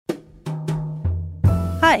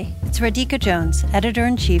Hi, it's Radhika Jones,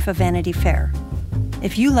 Editor-in-Chief of Vanity Fair.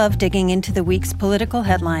 If you love digging into the week's political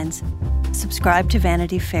headlines, subscribe to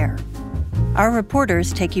Vanity Fair. Our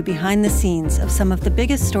reporters take you behind the scenes of some of the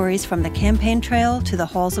biggest stories from the campaign trail to the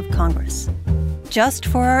halls of Congress. Just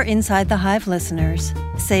for our Inside the Hive listeners,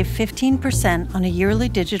 save 15% on a yearly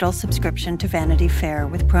digital subscription to Vanity Fair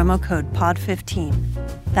with promo code POD15.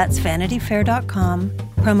 That's vanityfair.com,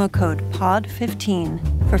 promo code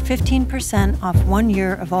POD15 for 15% off 1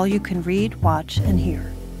 year of all you can read, watch, and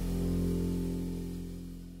hear.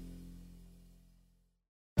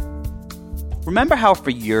 Remember how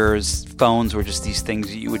for years phones were just these things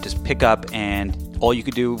that you would just pick up and all you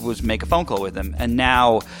could do was make a phone call with them? And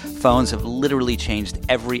now phones have literally changed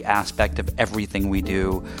every aspect of everything we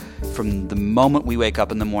do from the moment we wake up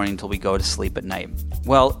in the morning until we go to sleep at night.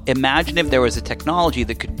 Well, imagine if there was a technology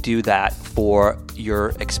that could do that for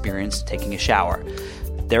your experience taking a shower.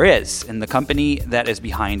 There is, and the company that is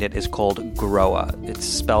behind it is called Grohe. It's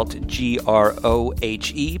spelled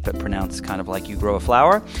Grohe, but pronounced kind of like you grow a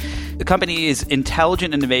flower. The company is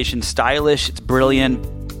intelligent innovation, stylish, it's brilliant.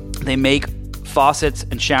 They make faucets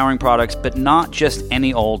and showering products, but not just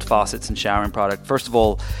any old faucets and showering product. First of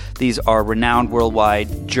all, these are renowned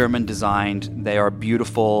worldwide, German designed. They are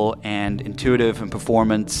beautiful and intuitive, and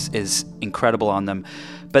performance is incredible on them.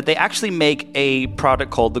 But they actually make a product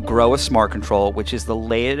called the Grohe Smart Control, which is the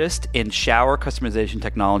latest in shower customization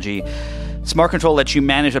technology. Smart Control lets you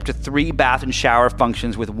manage up to 3 bath and shower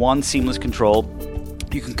functions with one seamless control.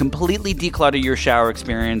 You can completely declutter your shower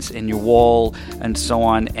experience and your wall and so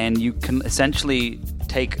on, and you can essentially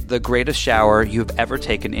take the greatest shower you've ever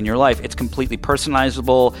taken in your life. It's completely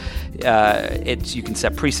personalizable. You can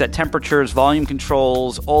set preset temperatures, volume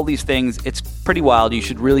controls, all these things. It's pretty wild. You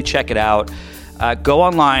should really check it out. Go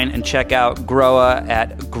online and check out Grohe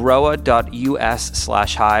at grohe.us/hive.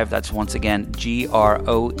 That's once again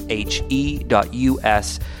grohe.us/hive.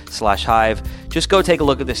 Just go take a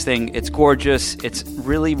look at this thing. It's gorgeous. It's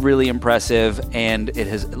really, really impressive. And it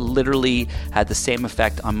has literally had the same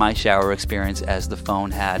effect on my shower experience as the phone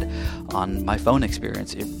had on my phone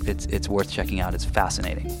experience. It's worth checking out. It's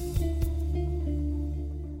fascinating.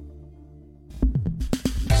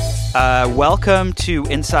 Welcome to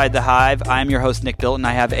Inside the Hive. I'm your host, Nick Bilton.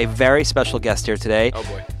 I have a very special guest here today. Oh,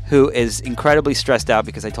 boy. Who is incredibly stressed out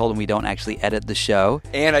because I told him we don't actually edit the show.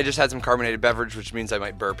 And I just had some carbonated beverage, which means I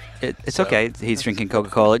might burp. It's okay. He's drinking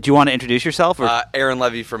Coca-Cola. Do you want to introduce yourself? Aaron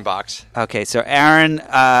Levie from Box. Okay, so Aaron,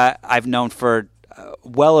 I've known for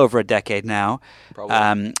well over a decade now.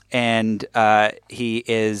 Probably. And he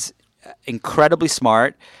is incredibly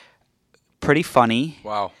smart, pretty funny.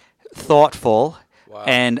 Wow. Thoughtful. Wow.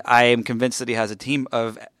 And I am convinced that he has a team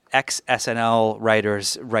of ex-SNL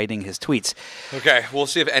writers writing his tweets. Okay, we'll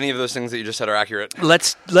see if any of those things that you just said are accurate.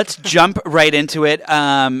 Let's jump right into it.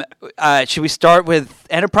 Should we start with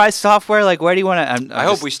enterprise software? Like, where do you want to? I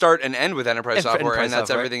hope we start and end with enterprise software, and that's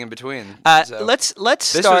software. everything in between. Let's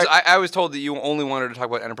start. I was told that you only wanted to talk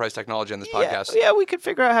about enterprise technology on this podcast. Yeah, we could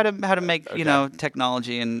figure out how to make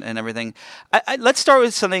technology and everything. Let's start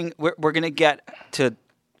with something. We're going to get to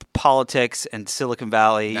politics and Silicon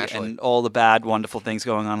Valley and all the bad, wonderful things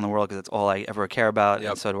going on in the world because that's all I ever care about,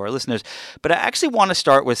 and so do our listeners. But I actually want to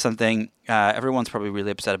start with something. Everyone's probably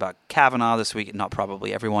really upset about Kavanaugh this week. Not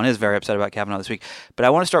probably. Everyone is very upset about Kavanaugh this week. But I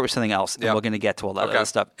want to start with something else, and we're going to get to all that other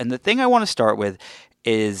stuff. And the thing I want to start with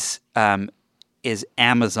is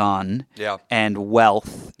Amazon and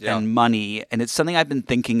wealth and money. And it's something I've been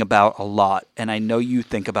thinking about a lot. And I know you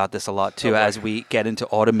think about this a lot, too, as we get into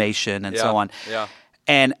automation and so on. Yeah.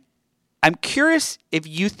 And I'm curious if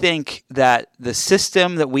you think that the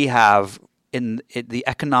system that we have in the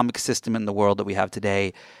economic system in the world that we have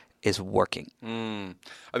today is working. I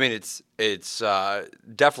mean, it's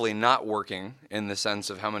definitely not working in the sense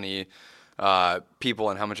of how many people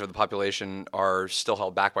and how much of the population are still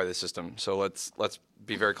held back by the system. So let's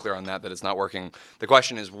be very clear on that it's not working. The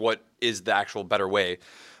question is, what is the actual better way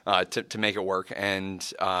to make it work? And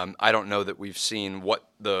I don't know that we've seen what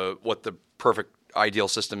the perfect ideal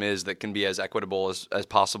system is that can be as equitable as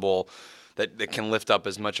possible, that can lift up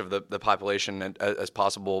as much of the population as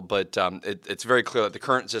possible. But it's very clear that the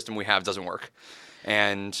current system we have doesn't work.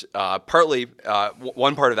 And partly,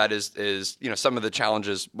 one part of that is some of the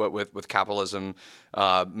challenges with capitalism,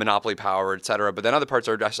 monopoly power, et cetera. But then other parts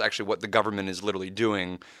are just actually what the government is literally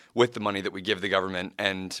doing with the money that we give the government,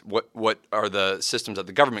 and what are the systems that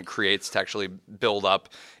the government creates to actually build up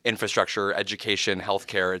infrastructure, education,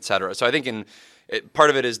 healthcare, et cetera. So I think part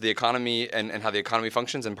of it is the economy and how the economy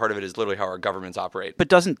functions, and part of it is literally how our governments operate. But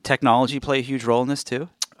doesn't technology play a huge role in this too?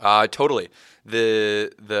 Totally. I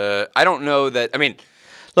don't know that. I mean,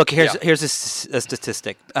 Look, here's a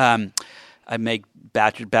statistic. I may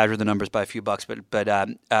badger the numbers by a few bucks, but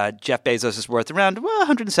Jeff Bezos is worth around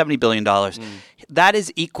 $170 billion. That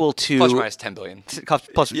is equal to plus or minus $10 billion.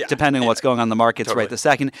 Plus, depending on what's going on in the markets totally. right this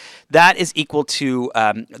second. That is equal to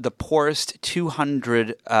the poorest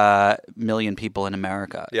 200 million people in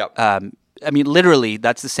America. Yep. I mean, literally,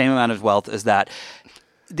 that's the same amount of wealth as that.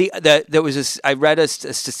 There was this. I read a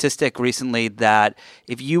statistic recently that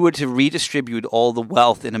if you were to redistribute all the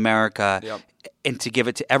wealth in America and to give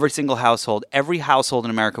it to every single household, every household in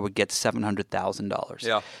America would get $700,000.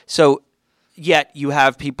 Yeah. So, yet you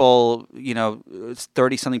have people,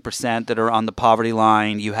 30-something% that are on the poverty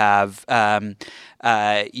line. You have,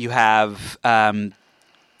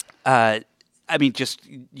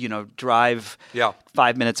 drive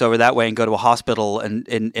 5 minutes over that way and go to a hospital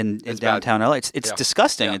in downtown LA. It's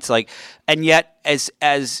disgusting. Yeah. It's like, and yet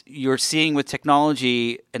as you're seeing with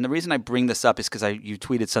technology, and the reason I bring this up is because you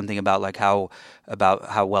tweeted something about like how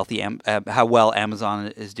well Amazon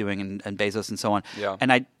is doing and Bezos and so on. Yeah.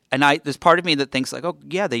 And there's part of me that thinks like, oh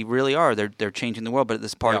yeah, they really are. They're changing the world. But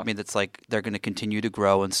there's part of me that's like, they're going to continue to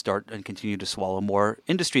grow and continue to swallow more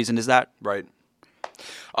industries. And is that right?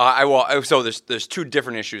 So there's two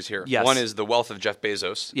different issues here. Yes. One is the wealth of Jeff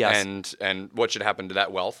Bezos and what should happen to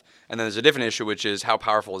that wealth. And then there's a different issue, which is how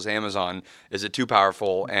powerful is Amazon? Is it too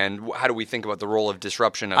powerful? And how do we think about the role of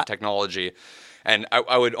disruption of technology? And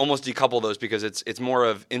I would almost decouple those because it's more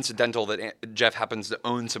of incidental that Jeff happens to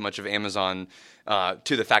own so much of Amazon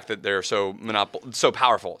to the fact that they're so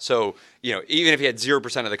powerful. So, even if he had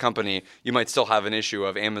 0% of the company, you might still have an issue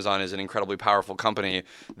of Amazon is an incredibly powerful company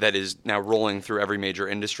that is now rolling through every major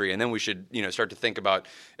industry. And then we should, start to think about,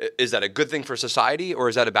 is that a good thing for society or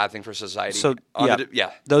is that a bad thing for society? So,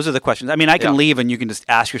 those are the questions. I mean, I can leave and you can just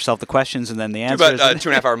ask yourself the questions and then the answers. But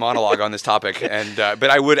 2.5 hour monologue on this topic, and but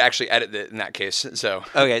I would actually edit it in that case. So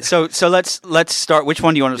okay, so let's start. Which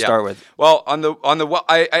one do you want to start with? Well, on the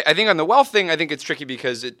I think on the wealth thing, I think it's tricky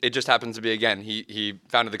because it just happens to be, again, he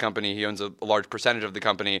founded the company, he owns a large percentage of the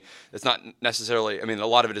company. It's not necessarily, I mean, a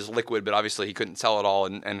lot of it is liquid, but obviously he couldn't sell it all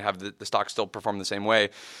and have the stock still perform the same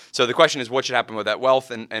way. So the question is, what should happen with that wealth,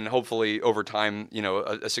 and hopefully over time,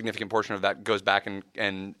 a significant portion of that goes back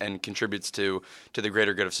and contributes to the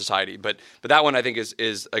greater good of society. But that one I think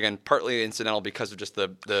is again partly incidental because of just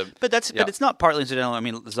the. But it's not partly incidental. I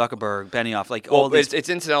mean, Zuckerberg, Benioff, it's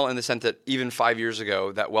incidental in the sense that even 5 years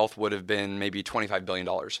ago, that wealth would have been maybe $25 billion.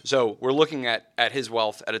 So we're looking at his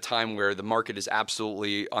wealth at a time where the market is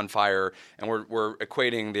absolutely on fire, and we're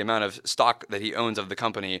equating the amount of stock that he owns of the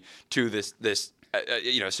company to this.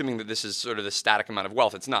 Assuming that this is sort of the static amount of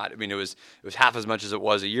wealth, it's not. I mean, it was half as much as it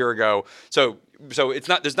was a year ago. So it's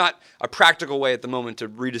not. There's not a practical way at the moment to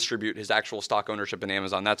redistribute his actual stock ownership in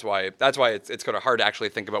Amazon. That's why it's kind of hard to actually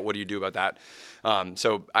think about what do you do about that.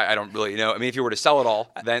 So I don't really know. I mean, if you were to sell it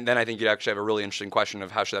all, then I think you'd actually have a really interesting question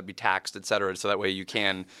of how should that be taxed, et cetera. So that way you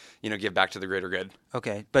can give back to the greater good.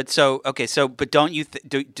 Okay, but don't you?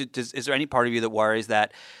 Is there any part of you that worries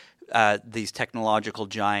that these technological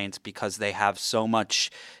giants, because they have so much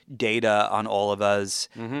data on all of us,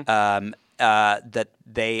 that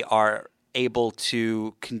they are able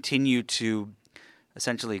to continue to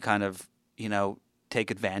essentially kind of, take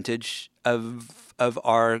advantage of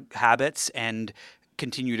our habits and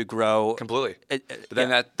continue to grow completely? But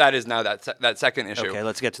then that is now that second issue. Okay,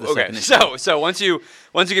 let's get to the second issue. So once you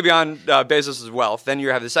get beyond Bezos' wealth, then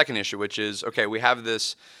you have the second issue, which is, okay, we have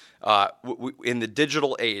this in the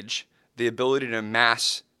digital age, the ability to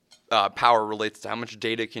amass power relates to how much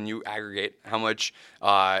data can you aggregate, how much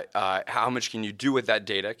can you do with that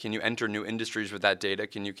data, can you enter new industries with that data,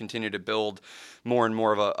 can you continue to build more and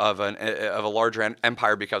more of a larger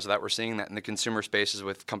empire because of that. We're seeing that in the consumer spaces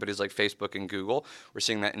with companies like Facebook and Google. We're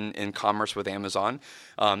seeing that in commerce with Amazon,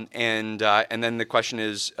 and then the question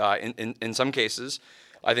is, in some cases,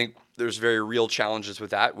 I think there's very real challenges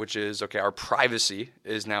with that, which is, okay, our privacy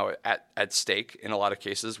is now at stake in a lot of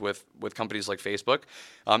cases with companies like Facebook,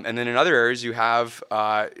 and then in other areas you have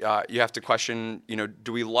to question,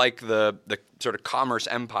 do we like the sort of commerce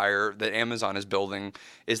empire that Amazon is building?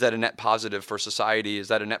 Is that a net positive for society? Is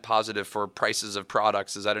that a net positive for prices of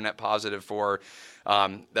products? Is that a net positive for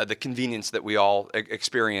the convenience that we all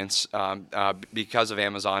experience because of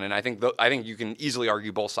Amazon? And I think you can easily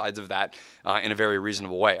argue both sides of that in a very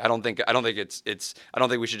reasonable way. I don't think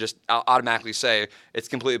we should just automatically say it's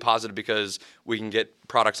completely positive because we can get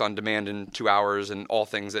products on demand in 2 hours and all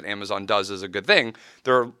things that Amazon does is a good thing.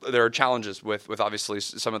 There are challenges with obviously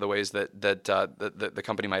some of the ways that the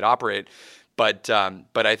company might operate, but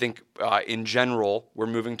I think in general we're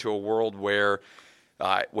moving to a world where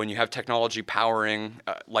when you have technology powering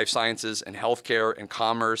life sciences and healthcare and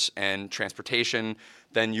commerce and transportation,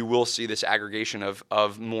 then you will see this aggregation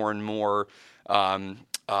of more and more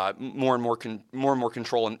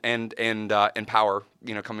control and power,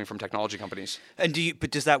 coming from technology companies.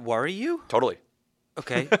 But does that worry you? Totally.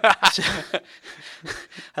 Okay. I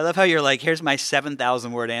love how you're like, here's my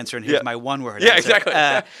 7,000 word answer and here's my 1 word answer. Exactly.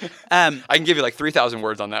 I can give you like 3,000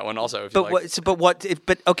 words on that one also. If you like.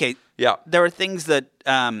 Okay. Yeah. There are things that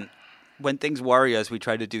when things worry us, we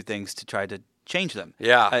try to do things to try to change them.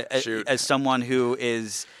 Yeah. Shoot. As someone who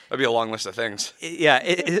is, that'd be a long list of things. Yeah.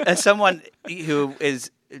 As someone who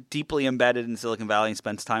is deeply embedded in Silicon Valley and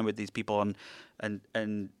spends time with these people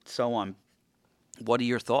and so on, what are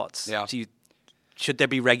your thoughts? Yeah. Should there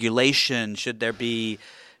be regulation? Should there be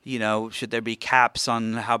caps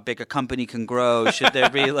on how big a company can grow? Should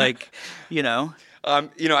there be I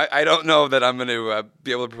don't know that I'm going to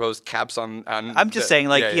be able to propose caps on. I'm just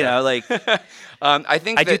saying, I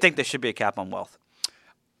do think there should be a cap on wealth.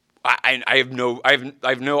 I have no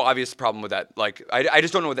obvious problem with that. Like, I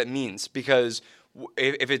just don't know what that means, because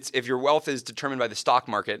if your wealth is determined by the stock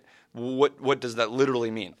market, what does that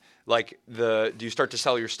literally mean? Like, do you start to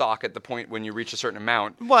sell your stock at the point when you reach a certain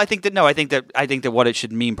amount? Well, I think that what it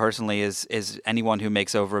should mean personally is anyone who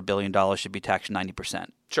makes over $1 billion should be taxed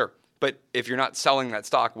 90%. Sure. But if you're not selling that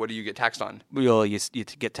stock, what do you get taxed on? Well, you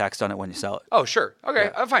get taxed on it when you sell it. Oh, sure. Okay,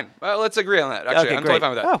 fine. Let's agree on that. Actually, okay, I'm great. totally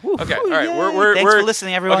fine with that. Oh, okay, all right. Thanks for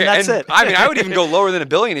listening, everyone. Okay, That's it. I would even go lower than $1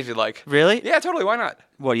 billion if you'd like. Really? Yeah, totally. Why not?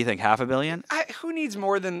 What do you think? $500 million? Who needs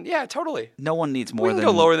more than? Yeah, totally. No one needs more we can than.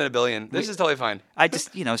 Go lower than $1 billion. This is totally fine. I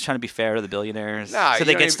just, was trying to be fair to the billionaires, nah, so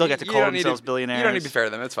they still get to call themselves billionaires. You don't need to be fair to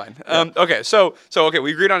them. It's fine. Okay, so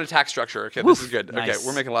we agreed on a tax structure. Okay, this is good. Nice. Okay,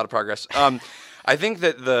 we're making a lot of progress. I think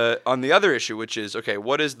that on the other issue, which is, okay,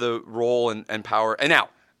 what is the role and power? And now,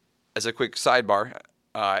 as a quick sidebar,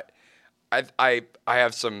 I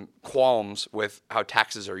have some qualms with how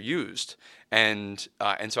taxes are used, and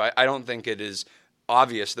so I don't think it is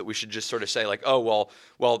obvious that we should just sort of say like, oh well,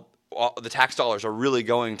 the tax dollars are really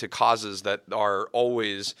going to causes that are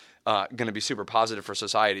always going to be super positive for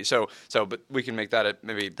society. But we can make that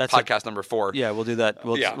maybe podcast number 4. Yeah, we'll do that.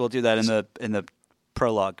 We'll do that in the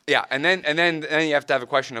prologue. Yeah, and then you have to have a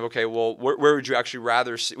question of, okay, well, where would you actually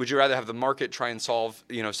rather see? Would you rather have the market try and solve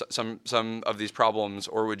some of these problems,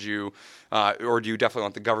 or do you definitely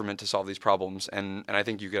want the government to solve these problems? And I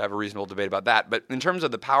think you could have a reasonable debate about that. But in terms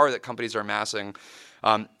of the power that companies are amassing,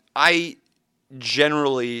 I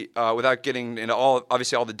generally, without getting into all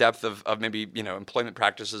the depth of maybe employment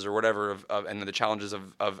practices or whatever and the challenges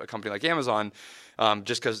of a company like Amazon,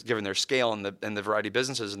 just because given their scale and the variety of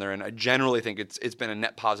businesses they're in, I generally think it's been a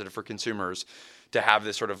net positive for consumers to have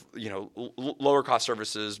this sort of lower cost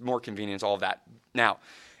services, more convenience, all of that. Now,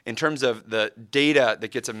 in terms of the data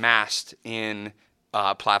that gets amassed in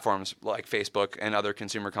platforms like Facebook and other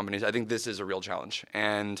consumer companies, I think this is a real challenge.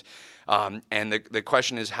 And the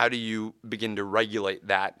question is, how do you begin to regulate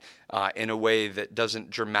that in a way that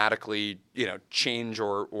doesn't dramatically change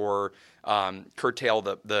or curtail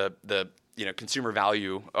the consumer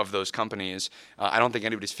value of those companies? I don't think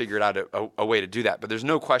anybody's figured out a way to do that. But there's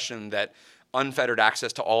no question that unfettered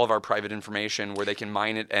access to all of our private information, where they can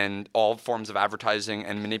mine it, and all forms of advertising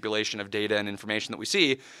and manipulation of data and information that we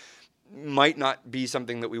see, might not be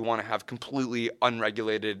something that we want to have completely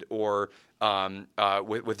unregulated or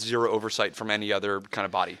with zero oversight from any other kind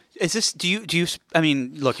of body. Is this? Do you? I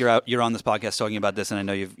mean, look, you're on this podcast talking about this, and I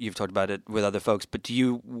know you've talked about it with other folks. But do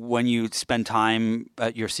you, when you spend time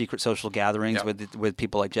at your secret social gatherings with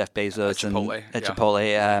people like Jeff Bezos at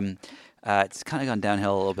Chipotle, it's kind of gone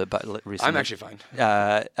downhill a little bit, but recently. I'm actually fine.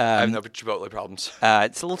 I have no Chipotle problems.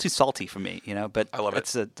 It's a little too salty for me, but I love it.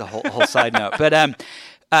 That's a whole side note. But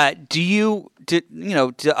do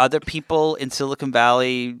other people in Silicon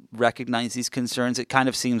Valley recognize these concerns? It kind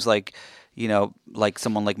of seems like, like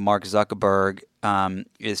someone like Mark Zuckerberg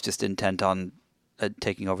is just intent on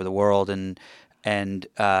taking over the world and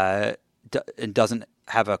doesn't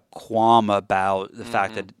have a qualm about the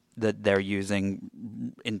fact that they're using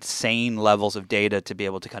insane levels of data to be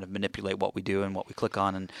able to kind of manipulate what we do and what we click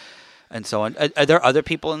on and so on. Are there other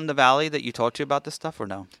people in the Valley that you talk to about this stuff, or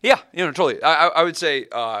no? Yeah, totally. I would say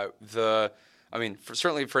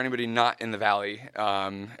certainly for anybody not in the Valley,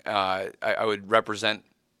 I would represent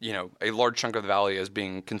a large chunk of the Valley as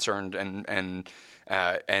being concerned and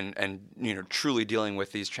truly dealing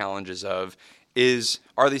with these challenges of,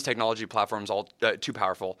 are these technology platforms all too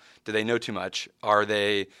powerful? Do they know too much? Are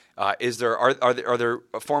there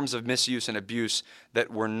forms of misuse and abuse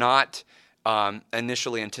that we're not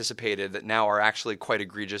initially anticipated that now are actually quite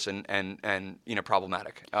egregious and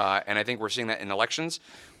problematic. And I think we're seeing that in elections.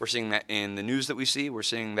 We're seeing that in the news that we see. We're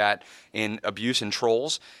seeing that in abuse and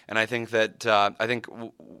trolls. And I think that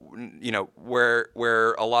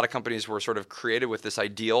where a lot of companies were sort of created with this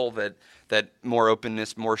ideal that more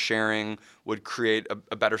openness, more sharing would create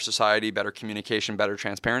a better society, better communication, better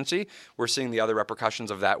transparency. We're seeing the other repercussions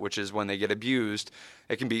of that, which is when they get abused,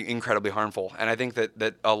 it can be incredibly harmful. And I think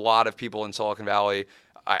that a lot of people in Silicon Valley,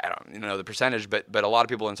 I don't know the percentage, but a lot of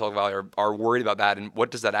people in Silicon Valley are worried about that. And what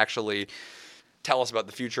does that actually tell us about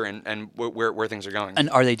the future and where things are going? And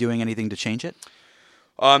are they doing anything to change it?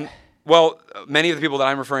 Well, many of the people that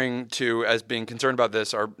I'm referring to as being concerned about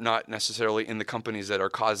this are not necessarily in the companies that are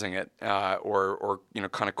causing it, or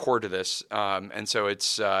kind of core to this. And so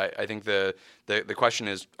it's I think the question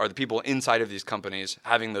is, are the people inside of these companies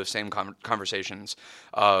having those same conversations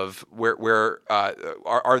of where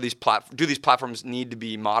are these do these platforms need to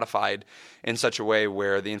be modified in such a way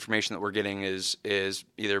where the information that we're getting is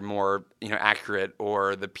either more accurate,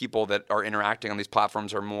 or the people that are interacting on these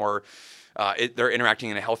platforms are more they're interacting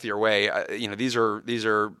in a healthier way. These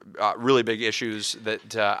are really big issues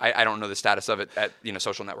that I don't know the status of it at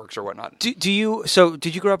social networks or whatnot. Did you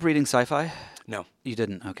grow up reading sci-fi? No, you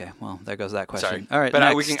didn't. Okay, well there goes that question. Sorry. All right, but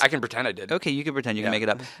next. I can pretend I did. Okay, you can pretend. You can make it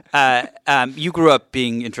up. You grew up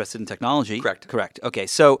being interested in technology. Correct. Okay,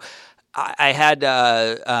 so I had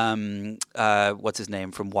what's his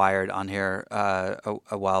name from Wired on here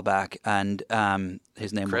a while back, and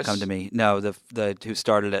his name Chris? will come to me. No, the who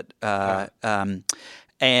started it.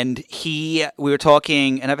 And we were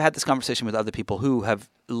talking, and I've had this conversation with other people who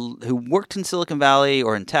worked in Silicon Valley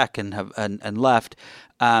or in tech and have and left.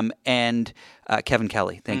 And Kevin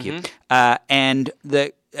Kelly, thank you. And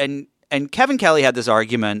Kevin Kelly had this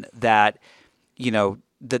argument that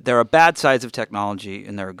that there are bad sides of technology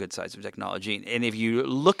and there are good sides of technology. And if you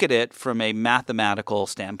look at it from a mathematical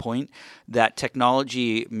standpoint, that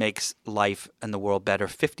technology makes life and the world better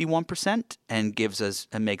 51% and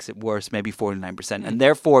makes it worse maybe 49%. And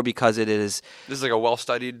therefore, because it is... This is like a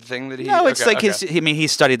well-studied thing that he... No, it's he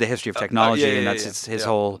studied the history of technology, and that's his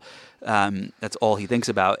whole... that's all he thinks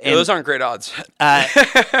about. And, those aren't great odds.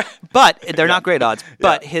 But they're not great odds.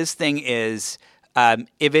 But his thing is...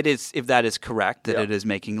 if that is correct, that it is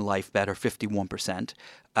making life better 51%.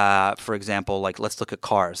 For example, like let's look at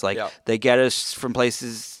cars. They get us from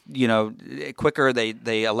places quicker.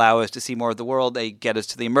 They allow us to see more of the world. They get us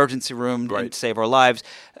to the emergency room and save our lives.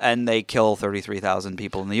 And they kill 33,000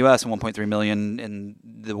 people in the U.S. and 1.3 million in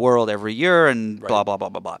the world every year. And blah blah blah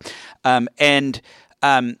blah blah.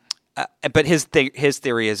 But his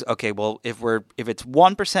theory is, okay, well, if it's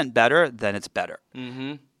 1% better, then it's better.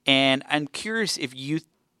 Mm-hmm. And I'm curious if you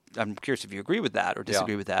agree with that or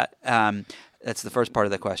disagree with that. That's the first part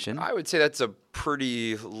of the question. I would say that's a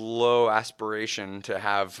pretty low aspiration to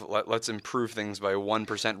have. Let's improve things by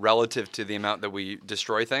 1% relative to the amount that we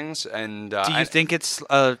destroy things. And do you think it's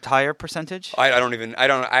a higher percentage? I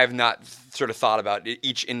have not sort of thought about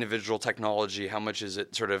each individual technology. How much is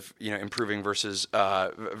it sort of improving versus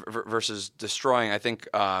destroying? I think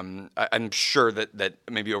I'm sure that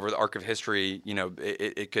maybe over the arc of history,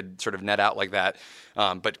 it could sort of net out like that.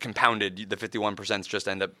 But compounded, the 51% just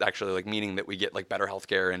end up actually like meaning that we get like better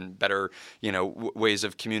healthcare and better ways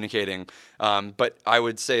of communicating. But I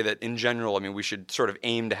would say that in general, we should sort of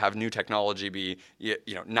aim to have new technology be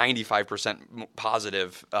 95%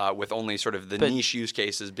 positive, with only sort of the niche use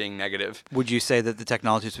cases being negative. Would you say that the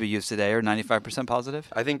technologies we use today are 95% positive?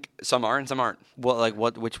 I think some are and some aren't. Well,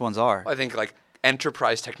 which ones are? I think like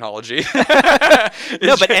enterprise technology.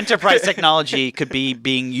 No, but enterprise technology could be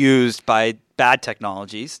being used by bad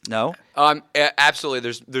technologies. No?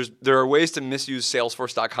 Absolutely. There are ways to misuse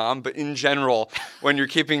Salesforce.com, but in general, when you're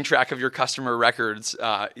keeping track of your customer records,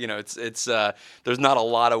 it's there's not a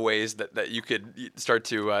lot of ways that you could start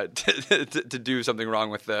to do something wrong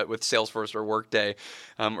with Salesforce or Workday,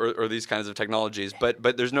 or these kinds of technologies.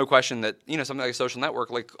 But there's no question that something like a social network,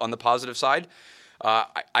 like on the positive side,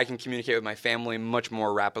 I can communicate with my family much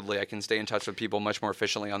more rapidly. I can stay in touch with people much more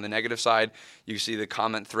efficiently. On the negative side, you see the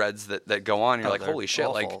comment threads that go on. You're like, holy shit!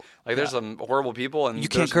 Awful. Like there's some horrible people, and you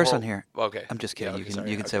can't curse on here. Okay, I'm just kidding. Yeah,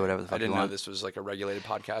 you can say whatever the fuck you want. I didn't know this was like a regulated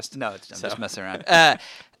podcast. No, I'm just messing around. But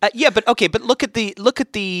look at the.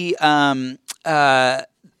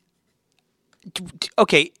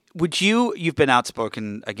 Okay, you've been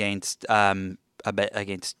outspoken against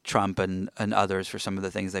Trump and others for some of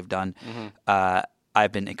the things they've done. Mm-hmm.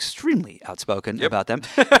 I've been extremely outspoken about them.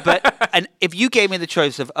 And if you gave me the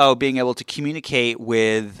choice of being able to communicate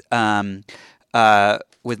with my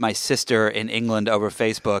sister in England over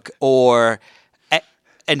Facebook, or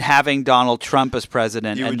and having Donald Trump as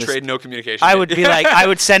president. You and would trade no communication. I would be like, I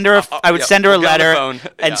would send her a we'll letter and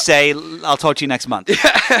Yeah. say, I'll talk to you next month.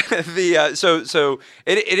 So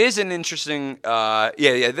it is an interesting.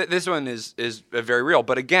 This one is very real.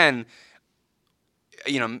 But again,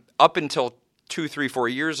 up until 2, 3, 4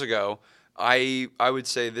 years ago, I would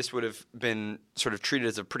say this would have been sort of treated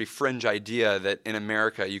as a pretty fringe idea that in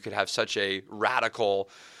America you could have such a radical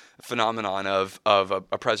phenomenon of a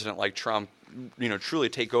president like Trump, truly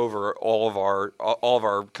take over all of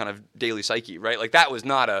our kind of daily psyche, right? Like that was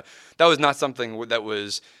not something that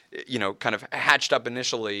was kind of hatched up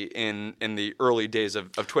initially in the early days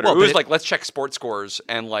of Twitter. Well, it was like, let's check sports scores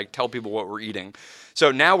and like tell people what we're eating. So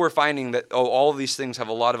now we're finding that all of these things have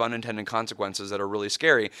a lot of unintended consequences that are really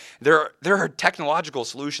scary. There are technological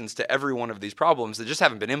solutions to every one of these problems that just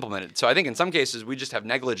haven't been implemented. So I think in some cases we just have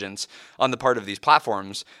negligence on the part of these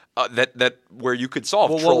platforms that where you could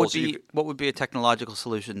solve trolls. What would be a technological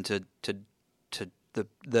solution to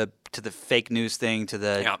the fake news thing, to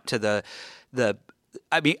the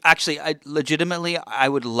I mean, actually, I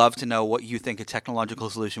would love to know what you think a technological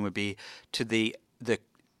solution would be to the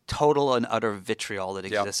total and utter vitriol that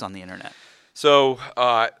exists on the internet. So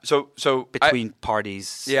between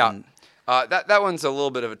parties. Yeah. That one's a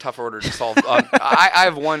little bit of a tough order to solve. I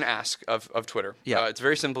have one ask of Twitter. Yeah. It's a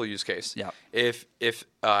very simple use case. Yeah. If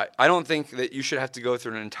I don't think that you should have to go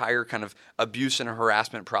through an entire kind of abuse and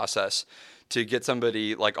harassment process to get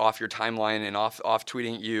somebody like off your timeline and off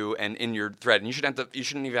tweeting at you and in your thread, and you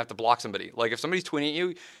shouldn't even have to block somebody. Like if somebody's tweeting at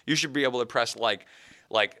you, you should be able to press like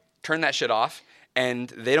turn that shit off. And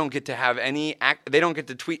they don't get to have they don't get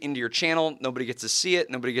to tweet into your channel. Nobody gets to see it.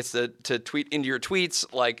 Nobody gets to tweet into your tweets.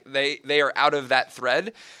 Like they are out of that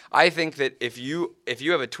thread. I think that if you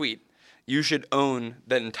have a tweet, you should own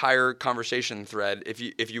that entire conversation thread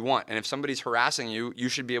if you want. And if somebody's harassing you, you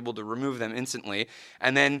should be able to remove them instantly.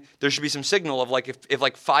 And then there should be some signal of like if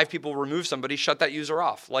like 5 people remove somebody, shut that user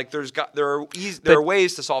off. Like there are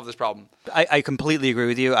ways to solve this problem. I completely agree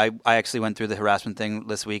with you. I actually went through the harassment thing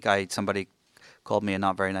this week. Somebody called me a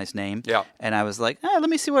not very nice name. Yeah. And I was like, let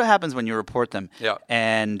me see what happens when you report them. Yeah.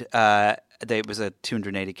 And it was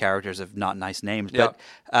 280 characters of not nice names, but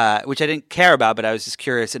which I didn't care about, but I was just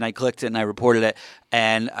curious, and I clicked it and I reported it.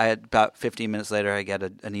 And about 15 minutes later, I get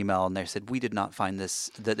an email, and they said, we did not find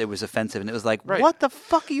that it was offensive. And it was like, right. What the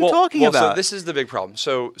fuck are you talking about? So this is the big problem.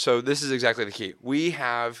 So this is exactly the key. We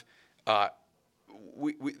have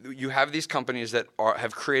you have these companies that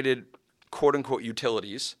have created quote unquote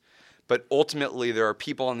utilities. But ultimately, there are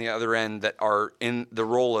people on the other end that are in the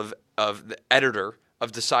role of the editor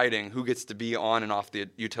of deciding who gets to be on and off the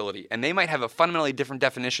utility. And they might have a fundamentally different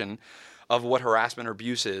definition of what harassment or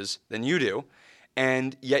abuse is than you do.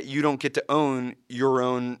 And yet you don't get to own your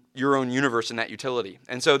own universe in that utility.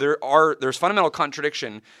 And so there's fundamental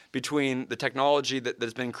contradiction between the technology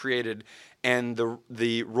that's been created and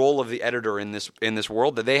the role of the editor in this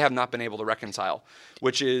world that they have not been able to reconcile,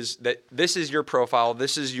 which is that this is your profile,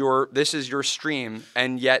 this is your stream,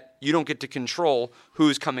 and yet you don't get to control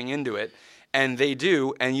who's coming into it, and they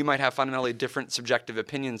do, and you might have fundamentally different subjective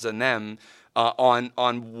opinions than them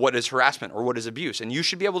on what is harassment or what is abuse, and you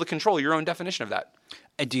should be able to control your own definition of that.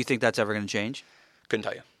 And do you think that's ever going to change? Couldn't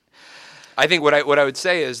tell you. I think what I would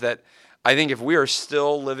say is that I think if we are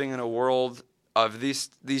still living in a world of these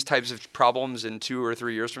types of problems in 2 or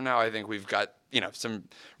 3 years from now, I think we've got some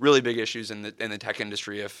really big issues in the tech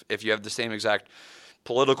industry. If you have the same exact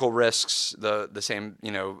political risks, the same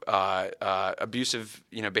abusive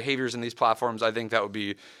behaviors in these platforms, I think that would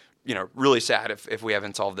be really sad if we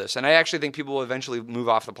haven't solved this. And I actually think people will eventually move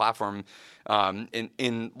off the platform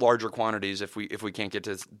in larger quantities if we can't get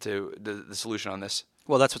to the solution on this.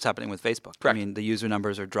 Well, that's what's happening with Facebook. Correct. I mean, the user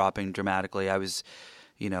numbers are dropping dramatically. It's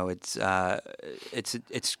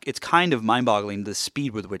kind of mind-boggling the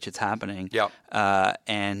speed with which it's happening. Yeah.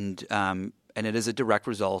 And it is a direct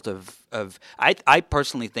result of I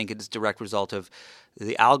personally think it is a direct result of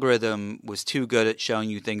the algorithm was too good at showing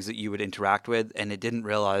you things that you would interact with, and it didn't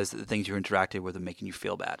realize that the things you interacted with were making you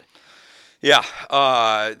feel bad. Yeah.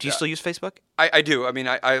 Do you still use Facebook? I do. I mean,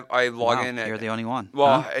 I log in. You're the only one.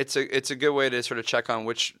 Well, it's a good way to sort of check on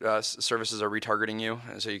which services are retargeting you,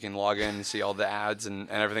 so you can log in and see all the ads and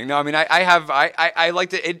everything. No, I mean, I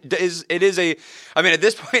like to. It is a. I mean, at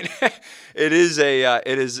this point, it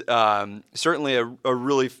is certainly a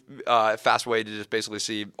really fast way to just basically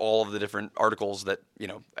see all of the different articles that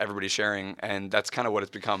everybody's sharing, and that's kind of what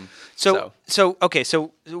it's become. So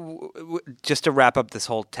just to wrap up this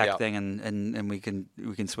whole tech thing, and we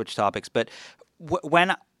can switch topics, but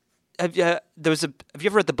have you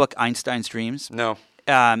ever read the book Einstein's Dreams? No.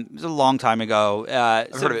 It was a long time ago.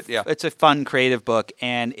 I've heard of it, yeah. It's a fun, creative book,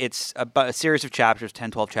 and it's a series of chapters,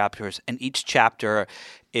 10, 12 chapters, and each chapter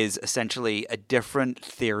is essentially a different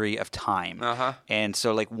theory of time. And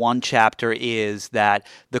so, like, one chapter is that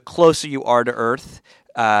the closer you are to Earth,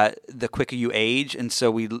 the quicker you age, and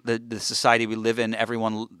so the society we live in,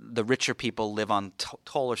 the richer people live on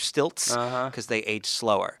taller stilts because they age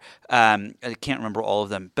slower. I can't remember all of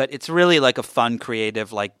them, but it's really like a fun,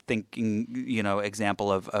 creative, like thinking, example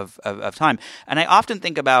of time. And I often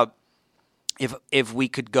think about if we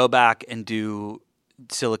could go back and do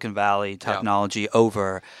Silicon Valley technology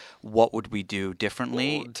over, what would we do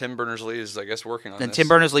differently? Well, Tim Berners-Lee is, I guess, working on this. And Tim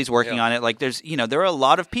Berners-Lee's working on it. Like, there are a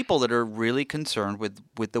lot of people that are really concerned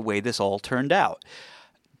with the way this all turned out.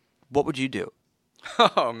 What would you do?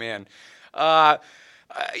 Oh, man. Let's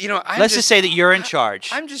just say that you're in charge.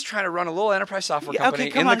 I'm just trying to run a little enterprise software company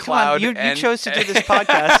in the cloud. You chose to do this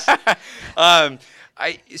podcast.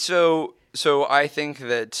 So I think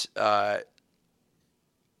that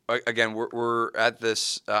again, we're at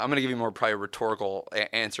this. I'm going to give you more probably a rhetorical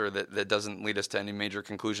answer that doesn't lead us to any major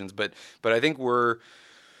conclusions. But I think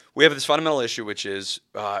we have this fundamental issue, which is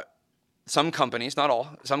some companies, not all,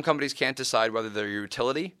 some companies can't decide whether they're a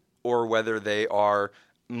utility or whether they are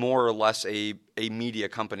more or less a media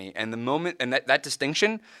company. And that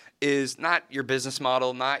distinction is not your business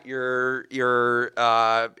model, not your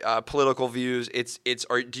political views.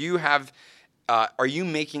 Are you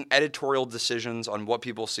making editorial decisions on what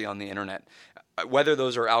people see on the internet? Whether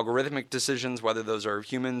those are algorithmic decisions, whether those are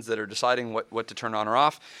humans that are deciding what to turn on or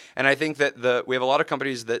off. And I think that we have a lot of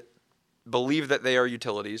companies that believe that they are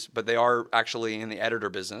utilities, but they are actually in the editor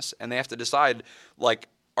business, and they have to decide, like,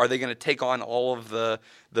 are they going to take on all of the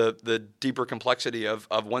deeper complexity of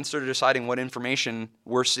once they're deciding what information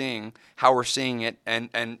we're seeing, how we're seeing it,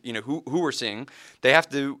 and who we're seeing, they have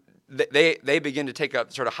to. They begin to take a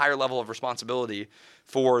sort of higher level of responsibility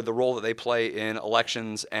for the role that they play in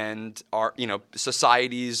elections and our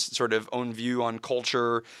society's sort of own view on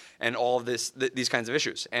culture and all of these kinds of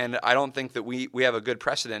issues. And I don't think that we have a good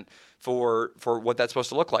precedent for what that's supposed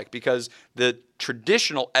to look like, because the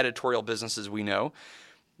traditional editorial businesses we know,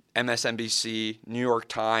 MSNBC, New York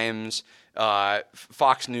Times,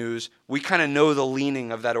 Fox News, we kind of know the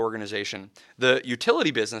leaning of that organization. The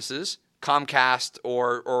utility businesses, Comcast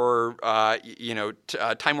or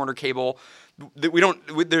Time Warner Cable, they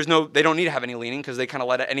don't need to have any leaning because they kind of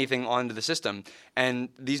let anything onto the system. And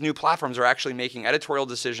these new platforms are actually making editorial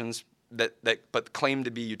decisions but claim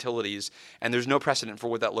to be utilities, and there's no precedent for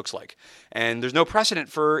what that looks like. And there's no precedent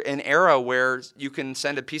for an era where you can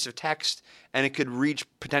send a piece of text and it could reach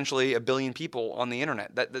potentially 1 billion people on the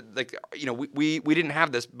internet. We didn't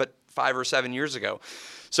have this but 5 or 7 years ago.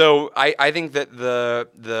 So I think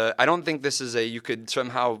that I don't think this is you could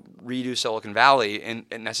somehow redo Silicon Valley in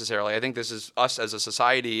necessarily. I think this is us as a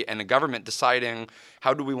society and a government deciding,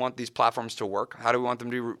 how do we want these platforms to work? How do we want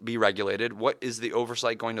them to be regulated? What is the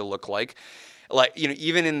oversight going to look like? Like,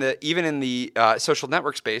 even in the social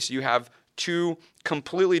network space, you have two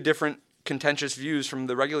completely different contentious views from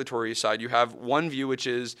the regulatory side. You have one view which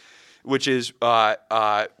is we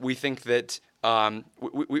think that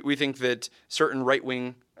we think that certain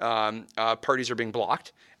right-wing parties are being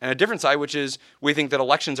blocked, and a different side which is we think that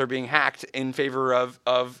elections are being hacked in favor of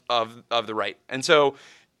the right. And so,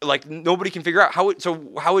 like, nobody can figure out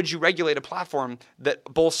how would you regulate a platform that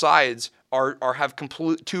both sides have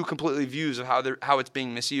two completely views of how it's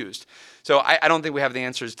being misused. So I don't think we have the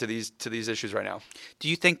answers to these issues right now. Do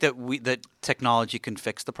you think that technology can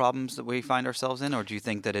fix the problems that we find ourselves in, or do you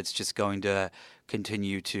think that it's just going to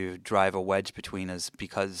continue to drive a wedge between us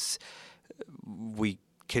because we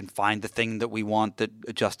can find the thing that we want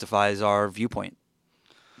that justifies our viewpoint?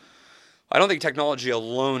 I don't think technology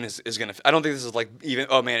alone is going to – I don't think this is like even –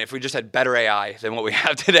 oh, man, if we just had better AI than what we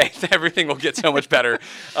have today, everything will get so much better.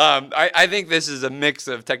 I think this is a mix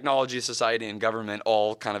of technology, society, and government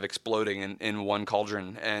all kind of exploding in one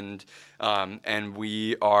cauldron. And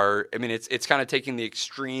we are – I mean, it's kind of taking the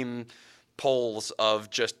extreme poles of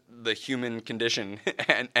just the human condition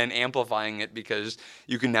and amplifying it, because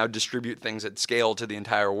you can now distribute things at scale to the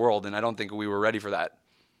entire world, and I don't think we were ready for that.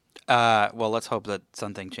 Well, let's hope that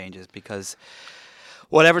something changes, because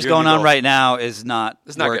whatever's going on right now is not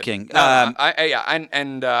working. Good. No,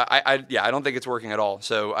 I don't think it's working at all.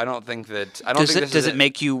 So I don't think that. Does it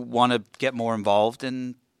make you want to get more involved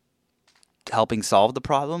in helping solve the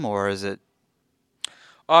problem, or is it?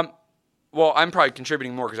 Well, I'm probably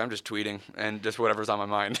contributing more because I'm just tweeting and just whatever's on my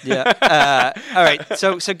mind. Yeah. All right.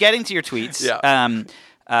 So getting to your tweets. Yeah.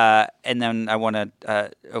 and then I want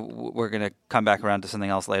to. We're going to come back around to something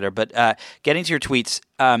else later. But getting to your tweets,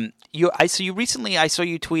 I saw you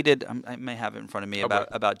tweeted. I may have it in front of me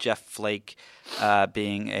about Jeff Flake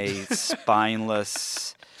being a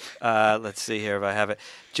spineless. Let's see here if I have it.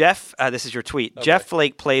 Jeff, this is your tweet. Okay. Jeff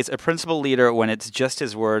Flake plays a principal leader when it's just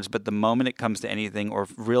his words, but the moment it comes to anything or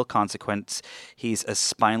real consequence, he's as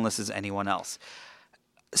spineless as anyone else.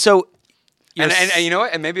 So, and you know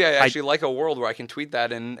what? And maybe I actually like a world where I can tweet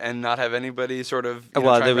that and not have anybody sort of.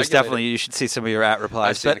 Well, there was definitely. You should see some of your @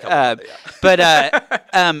 replies. I've seen a couple of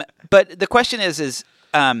that, but the question is,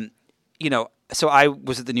 So I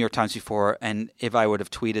was at the New York Times before, and if I would have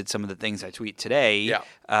tweeted some of the things I tweet today,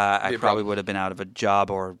 I probably would have been out of a job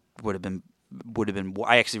or would have been.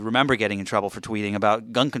 I actually remember getting in trouble for tweeting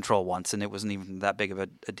about gun control once, and it wasn't even that big of a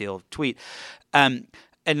deal tweet. And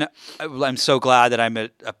I'm so glad that I'm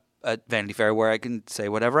at Vanity Fair where I can say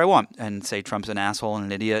whatever I want and say Trump's an asshole and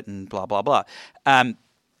an idiot and blah blah blah.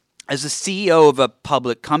 As a CEO of a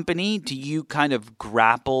public company, do you kind of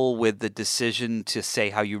grapple with the decision to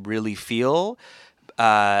say how you really feel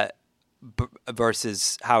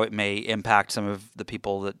versus how it may impact some of the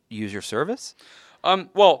people that use your service? I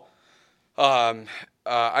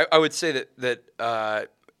would say that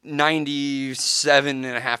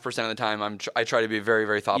 97.5% of the time I try to be very,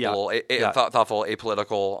 very thoughtful, thoughtful,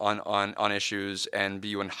 apolitical on issues and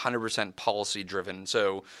be 100% policy driven.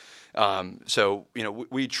 So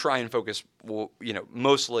we try and focus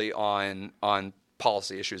mostly on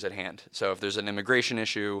policy issues at hand. So if there's an immigration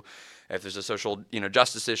issue, if there's a social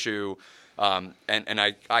justice issue, and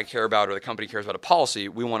I care about or the company cares about a policy,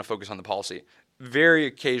 we want to focus on the policy. Very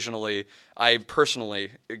occasionally, I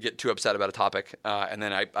personally get too upset about a topic, and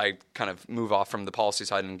then I kind of move off from the policy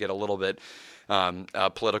side and get a little bit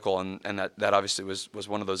political, and that obviously was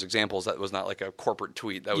one of those examples. That was not like a corporate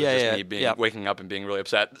tweet. That was me waking up and being really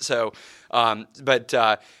upset. So, but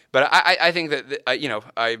I think that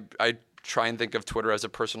I try and think of Twitter as a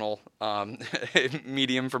personal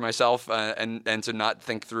medium for myself, and to not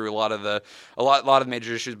think through a lot of the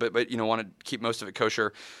major issues, but want to keep most of it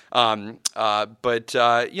kosher. I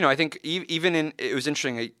think even it was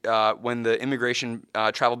interesting when the immigration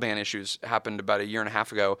travel ban issues happened about a year and a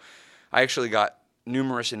half ago. I actually got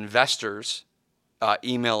numerous investors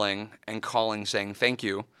emailing and calling saying thank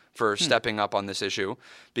you for stepping up on this issue,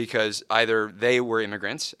 because either they were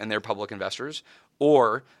immigrants and they're public investors,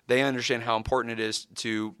 or they understand how important it is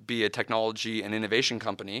to be a technology and innovation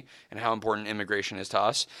company and how important immigration is to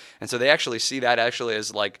us. And so they actually see that actually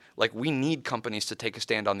as like we need companies to take a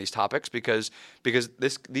stand on these topics because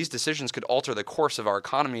these decisions could alter the course of our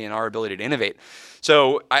economy and our ability to innovate.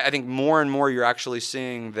 So I think more and more you're actually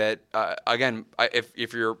seeing that, again,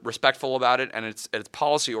 if you're respectful about it and it's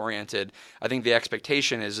policy oriented, I think the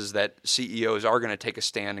expectation is that CEOs are going to take a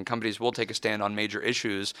stand and companies will take a stand on major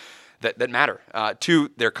issues that matter to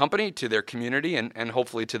their company, to their community, and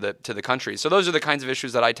hopefully to the country. So those are the kinds of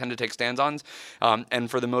issues that I tend to take stands on, and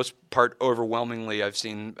for the most part, overwhelmingly, I've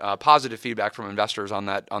seen positive feedback from investors on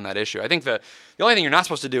that issue. I think the only thing you're not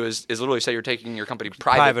supposed to do is literally say you're taking your company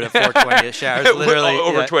private at 420 shares, literally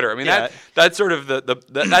over Twitter. I mean that's sort of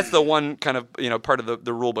that's the one kind of part of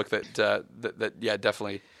the rule book that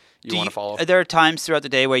definitely you want to follow. There are times throughout the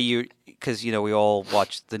day where because we all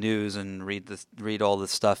watch the news and read all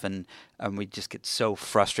this stuff, and we just get so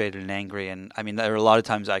frustrated and angry. And I mean, there are a lot of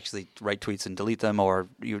times I actually write tweets and delete them, or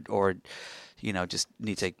just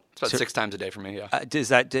need to. It's about 6 times a day for me. Yeah. Is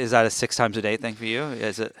that a 6 times a day thing for you?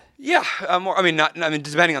 Is it? Yeah. More. I mean,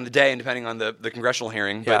 depending on the day and depending on the congressional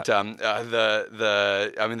hearing. But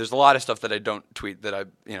there's a lot of stuff that I don't tweet that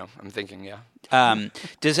I'm thinking. Yeah.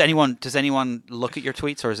 Does anyone look at your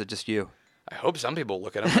tweets, or is it just you? I hope some people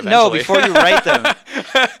look at them eventually. No, before you write them.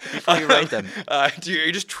 Are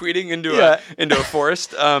you just tweeting into a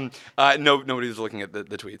forest? No, nobody's looking at the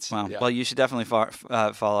tweets. Wow. Yeah. Well, you should definitely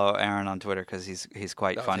follow Aaron on Twitter because he's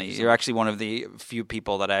quite funny. You're actually one of the few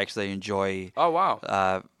people that I actually enjoy. Oh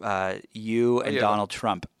wow. You and Donald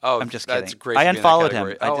Trump. Oh, I'm just kidding. That's great. I unfollowed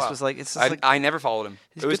him. Oh, was like, I never followed him.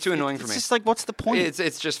 It was too annoying for me. It's just like, what's the point?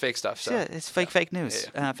 It's just fake stuff. So. Yeah, it's fake news,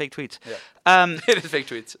 fake tweets. Yeah. It is fake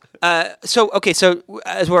tweets. So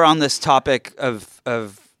as we're on this topic of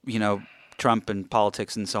Trump and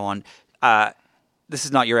politics and so on, this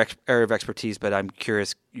is not your area of expertise, but I'm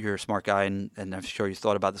curious. You're a smart guy, and I'm sure you've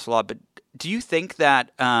thought about this a lot. But do you think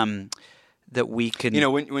that that we can?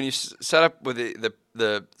 When you set up with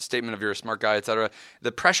the statement of you're a smart guy, et cetera,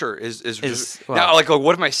 the pressure is now like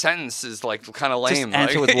what if my sentence is like kind of lame? Just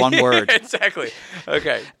answer with one word. Exactly.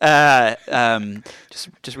 Okay.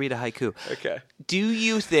 Just read a haiku. Okay. Do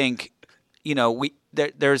you think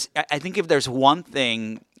I think if there's one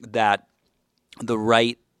thing that the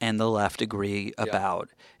right and the left agree about,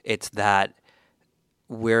 it's that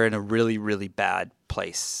we're in a really, really bad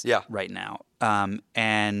place right now.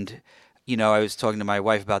 And I was talking to my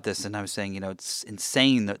wife about this, and I was saying, it's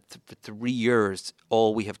insane that for 3 years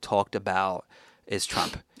all we have talked about is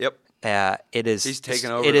Trump. Yep. It is. He's taken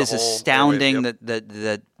over. It the is whole astounding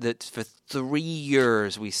airwave. that for 3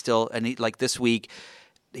 years we still like this week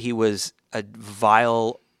he was a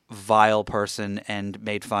vile person and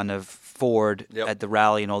made fun of Ford at the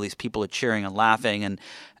rally, and all these people are cheering and laughing, and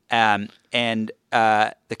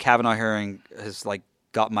the Kavanaugh hearing has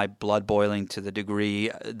got my blood boiling to the degree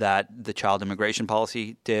that the child immigration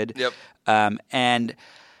policy did. Yep. And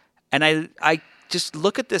I just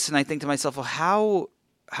look at this and I think to myself, well,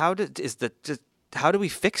 how do we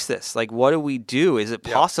fix this? What do we do? Is it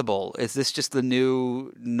possible? Is this just the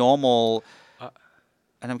new normal?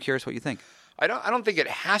 And I'm curious what you think. I don't think it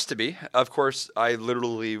has to be. Of course, I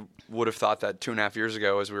literally would have thought that 2.5 years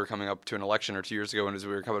ago as we were coming up to an election, or 2 years ago as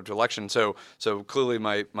we were coming up to election. So clearly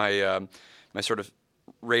my sort of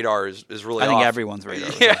radar is really I think off. everyone's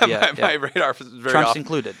radar. My radar is very Trump's off.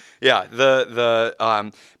 included. Yeah.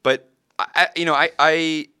 But I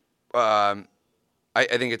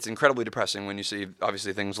think it's incredibly depressing when you see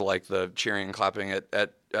obviously things like the cheering and clapping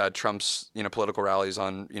at Trump's political rallies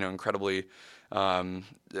on incredibly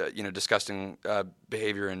disgusting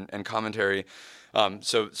behavior and commentary.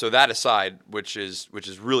 So that aside, which is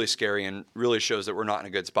really scary and really shows that we're not in a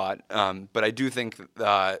good spot. But I do think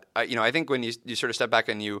I think when you sort of step back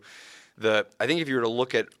and I think if you were to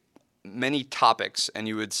look at many topics and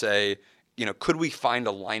you would say, could we find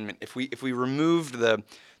alignment if we removed the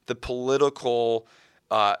political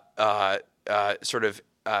sort of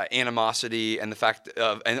animosity and the fact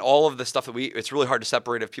of and all of the stuff that it's really hard to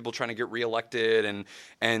separate of people trying to get reelected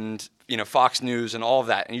and Fox News and all of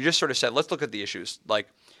that, and you just sort of said, let's look at the issues, like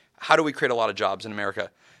how do we create a lot of jobs in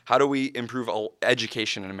America? How do we improve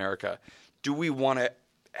education in America? Do we want to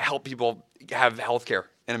help people have health care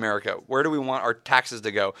in America? Where do we want our taxes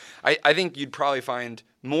to go? I think you'd probably find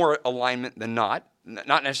more alignment than not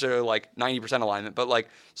necessarily 90% alignment, but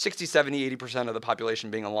 60, 70, 80% of the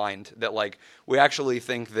population being aligned that we actually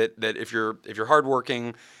think that if you're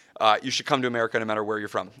hardworking, you should come to America no matter where you're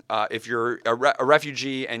from. If you're a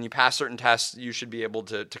refugee and you pass certain tests, you should be able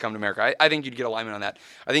to come to America. I think you'd get alignment on that.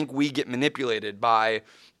 I think we get manipulated by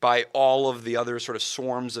all of the other sort of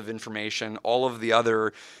swarms of information, all of the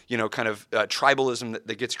other, kind of tribalism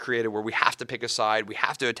that gets created where we have to pick a side, we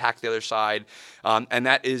have to attack the other side, and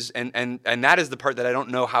that is and that is the part that I don't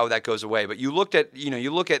know how that goes away. But you look at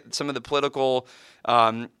some of the political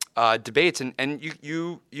debates, and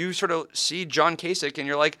you sort of see Jon Kasich, and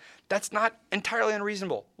you're like, that's not entirely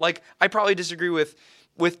unreasonable. I probably disagree with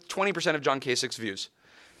 20% of Jon Kasich's views,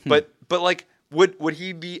 but would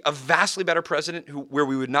he be a vastly better president where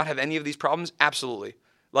we would not have any of these problems? Absolutely.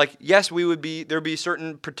 Yes, there'd be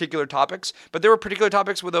certain particular topics, but there were particular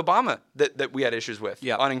topics with Obama that we had issues with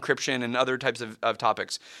on encryption and other types of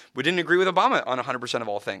topics. We didn't agree with Obama on 100% of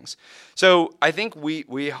all things. So I think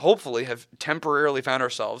we hopefully have temporarily found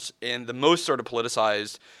ourselves in the most sort of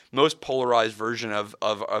politicized, most polarized version of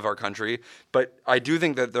our country. But I do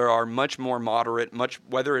think that there are much more moderate,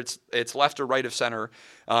 whether it's left or right of center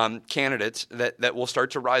candidates that will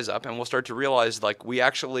start to rise up, and we'll start to realize we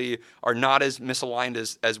actually are not as misaligned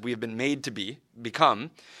as we have been made to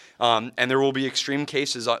become. And there will be extreme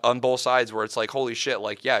cases on both sides where it's holy shit,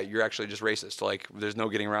 you're actually just racist. There's no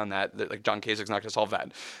getting around that. Jon Kasich's not going to solve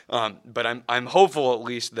that. But I'm hopeful at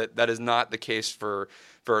least that is not the case for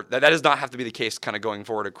that does not have to be the case kind of going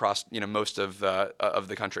forward across most of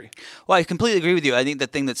the country. Well, I completely agree with you. I think the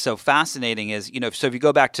thing that's so fascinating is so if you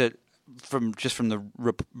go back to from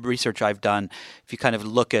the research I've done, if you kind of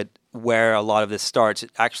look at where a lot of this starts,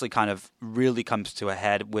 it actually kind of really comes to a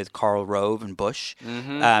head with Karl Rove and Bush.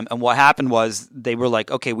 Mm-hmm. And what happened was they were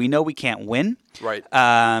like, okay, we know we can't win. Right.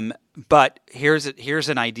 But here's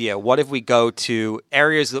an idea. What if we go to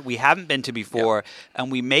areas that we haven't been to before,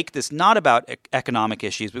 and we make this not about economic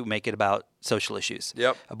issues, but we make it about social issues.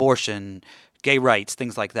 Yep. Abortion, gay rights,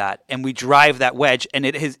 things like that. And we drive that wedge, and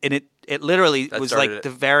it literally was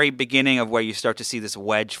the very beginning of where you start to see this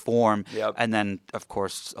wedge form. Yep. And then, of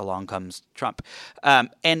course, along comes Trump.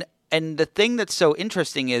 And the thing that's so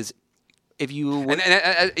interesting is if you... And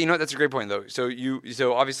that's a great point, though.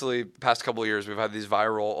 So obviously, past couple of years, we've had a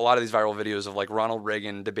lot of these viral videos of Ronald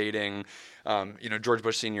Reagan debating, George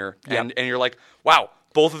Bush Sr. And you're like, wow.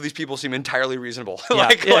 Both of these people seem entirely reasonable,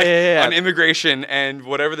 on immigration and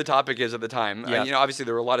whatever the topic is at the time. Yeah. Obviously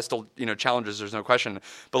there were a lot of still, challenges. There's no question.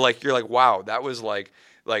 But you're like, wow, that was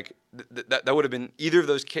that would have been either of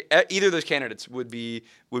those candidates would be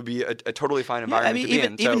a totally fine environment to be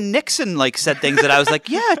in. Even Nixon said things that I was like,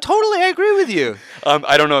 yeah, totally, I agree with you.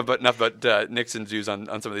 I don't know enough about Nixon's views on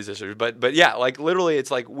some of these issues, but yeah, literally,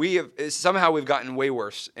 it's like we've gotten way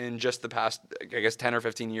worse in just the past, I guess, 10 or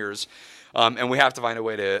 15 years, and we have to find a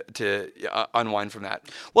way to unwind from that.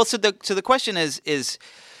 Well, so the question is.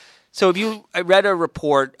 So I read a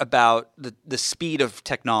report about the speed of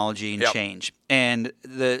technology and change, and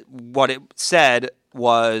what it said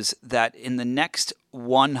was that in the next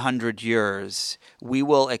 100 years, we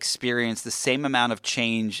will experience the same amount of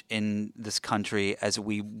change in this country as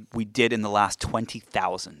we did in the last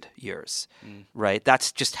 20,000 years, right?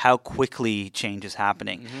 That's just how quickly change is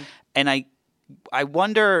happening. Mm-hmm. And I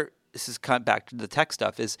wonder, this is kind of back to the tech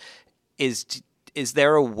stuff, is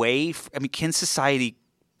there a way, can society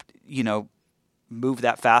move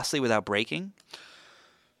that fastly without breaking?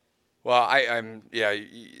 Well, I'm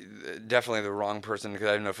definitely the wrong person because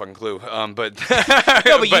I have no fucking clue. But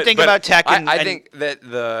you think about tech. I think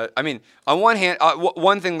that on one hand,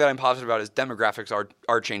 one thing that I'm positive about is demographics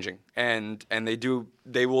are changing, and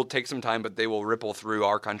they will take some time, but they will ripple through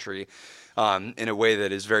our country in a way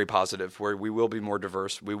that is very positive, where we will be more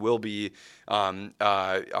diverse. We will be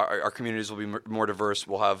our communities will be more diverse.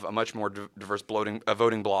 We'll have a much more diverse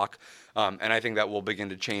voting bloc, and I think that will begin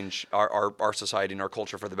to change our society and our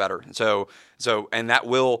culture for the better. And that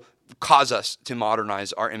will cause us to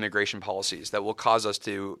modernize our immigration policies. That will cause us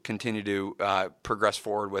to continue to progress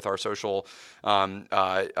forward with our social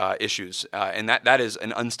issues, and that is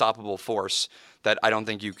an unstoppable force that I don't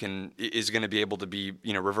think is going to be able to be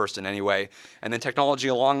reversed in any way. And then technology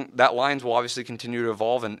along that lines will obviously continue to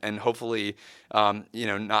evolve and hopefully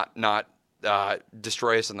not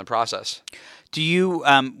destroy us in the process. Do you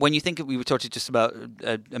when you think we were talking just about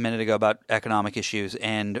a minute ago about economic issues,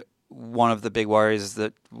 and one of the big worries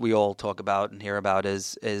that we all talk about and hear about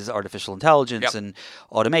is artificial intelligence and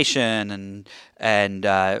automation and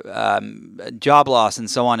job loss and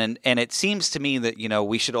so on. And it seems to me that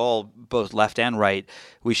we should all, both left and right,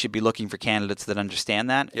 we should be looking for candidates that understand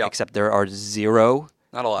that. Except there are zero.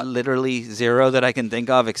 Not a lot. Literally zero that I can think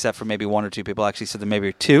of, except for maybe one or two people actually. So there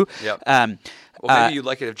maybe two. Yep. Well, maybe you'd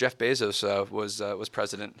like it if Jeff Bezos was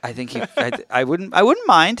president. I think I wouldn't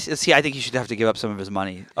mind. See, I think he should have to give up some of his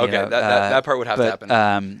money. Okay, that part would have to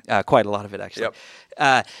happen. Quite a lot of it, actually.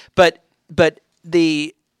 Yep. But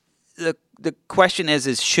the question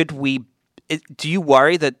is should we? Do you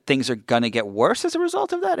worry that things are going to get worse as a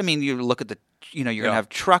result of that? I mean, you look at you're going to have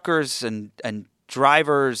truckers and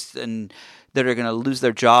drivers and that are going to lose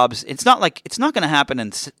their jobs. It's not going to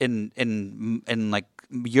happen in like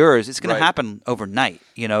years. It's going to happen overnight.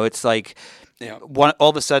 It's like all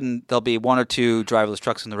of a sudden there'll be one or two driverless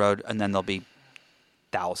trucks on the road, and then there'll be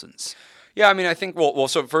thousands. Yeah, I mean, I think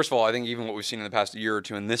so first of all, I think even what we've seen in the past year or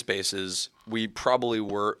two in this space is we probably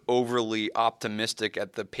were overly optimistic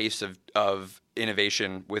at the pace of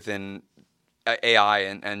innovation within AI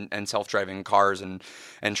and self-driving cars and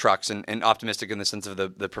trucks and optimistic in the sense of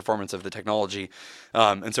the performance of the technology.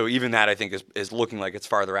 And so even that, I think, is looking like it's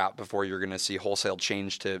farther out before you're going to see wholesale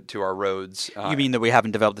change to our roads. You mean that we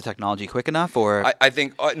haven't developed the technology quick enough, or? I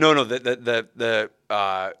think no. The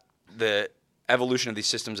evolution of these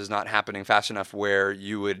systems is not happening fast enough where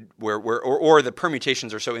the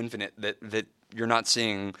permutations are so infinite that you're not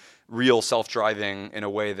seeing real self-driving in a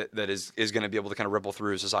way that is going to be able to kind of ripple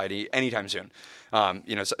through society anytime soon.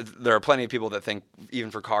 So there are plenty of people that think even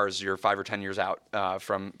for cars you're 5 or 10 years out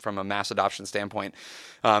from a mass adoption standpoint.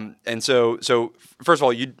 And so first of all,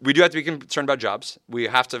 we do have to be concerned about jobs. We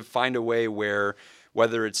have to find a way where,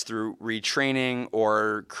 whether it's through retraining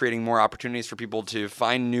or creating more opportunities for people to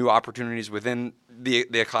find new opportunities within the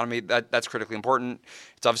economy, that's critically important.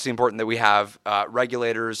 It's obviously important that we have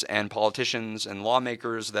regulators and politicians and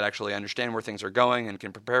lawmakers that actually understand where things are going and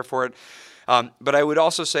can prepare for it. But I would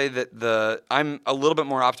also say that I'm a little bit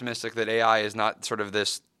more optimistic that AI is not sort of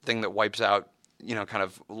this thing that wipes out kind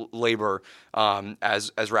of labor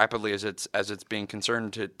as rapidly as it's being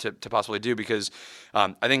concerned to possibly do, because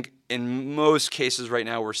I think in most cases right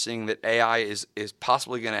now we're seeing that AI is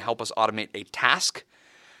possibly going to help us automate a task,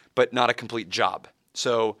 but not a complete job.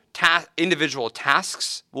 So individual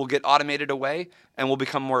tasks will get automated away and will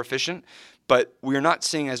become more efficient, but we're not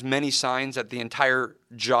seeing as many signs that the entire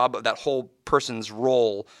job of that whole person's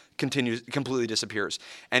role completely disappears.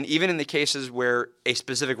 And even in the cases where a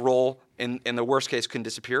specific role in the worst case can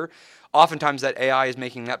disappear, oftentimes that AI is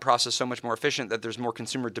making that process so much more efficient that there's more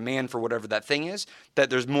consumer demand for whatever that thing is, that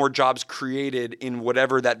there's more jobs created in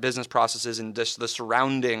whatever that business process is and just the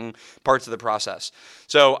surrounding parts of the process.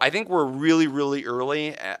 So I think we're really, really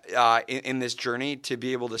early in this journey to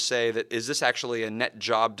be able to say that, is this actually a net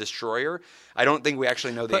job destroyer? I don't think we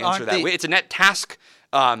actually know the answer to that. It's a net task.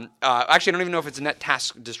 Actually, I don't even know if it's a net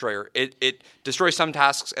task destroyer. It destroys some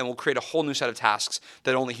tasks and will create a whole new set of tasks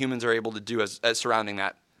that only humans are able to do as surrounding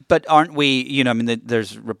that. But aren't we,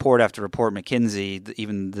 there's report after report, McKinsey,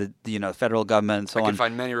 even the federal government and so on. I can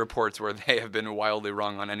find many reports where they have been wildly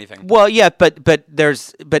wrong on anything. Well, yeah, but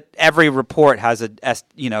every report has it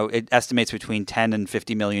estimates between 10 and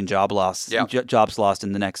 50 million jobs lost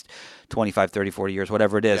in the next 25, 30, 40 years,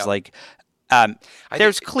 whatever it is. Yeah.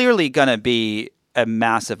 There's clearly going to be a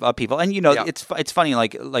massive upheaval, and it's funny,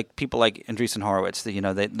 like people like Andreessen Horowitz,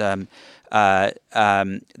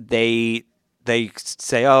 they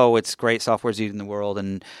say, oh, it's great, software's eating the world,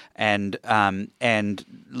 and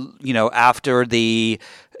after the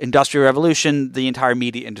Industrial Revolution, the entire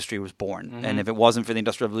media industry was born, and if it wasn't for the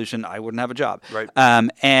Industrial Revolution, I wouldn't have a job. Right.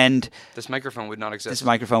 And this microphone would not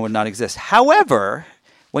exist. However,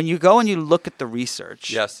 when you go and you look at the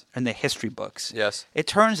research and the history books, it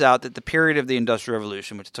turns out that the period of the Industrial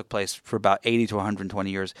Revolution, which took place for about 80 to 120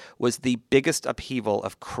 years, was the biggest upheaval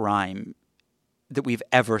of crime that we've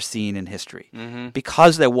ever seen in history,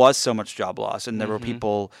 because there was so much job loss, and there were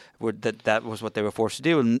people that was what they were forced to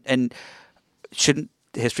do. And shouldn't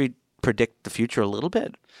history predict the future a little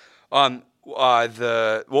bit? On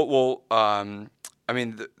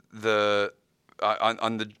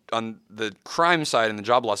the crime side and the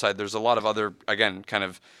job loss side, there's a lot of other, again, kind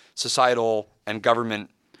of societal and government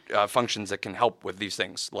functions that can help with these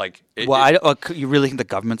things. You really think the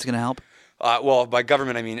government's going to help? Well, by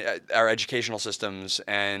government, I mean our educational systems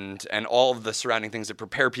and all of the surrounding things that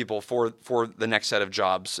prepare people for the next set of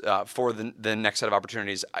jobs, for the next set of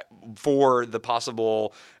opportunities, for the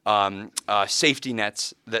possible safety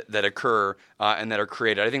nets that occur and that are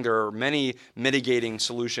created. I think there are many mitigating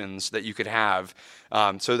solutions that you could have,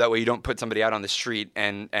 so that way you don't put somebody out on the street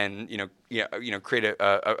and create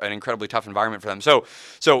an incredibly tough environment for them. So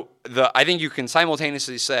I think you can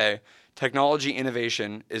simultaneously say, technology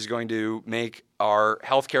innovation is going to make our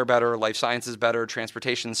healthcare better, life sciences better,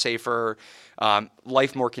 transportation safer,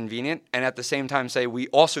 life more convenient, and at the same time say we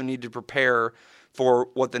also need to prepare for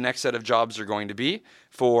what the next set of jobs are going to be,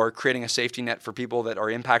 for creating a safety net for people that are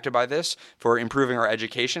impacted by this, for improving our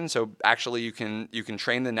education, so actually you can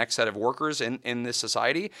train the next set of workers in this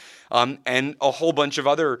society, and a whole bunch of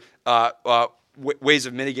other ways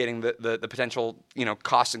of mitigating the potential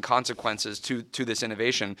costs and consequences to this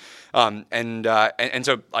innovation, and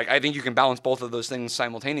so I think you can balance both of those things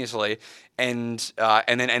simultaneously, and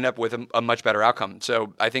then end up with a much better outcome.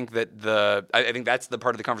 So I think that I think that's the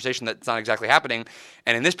part of the conversation that's not exactly happening,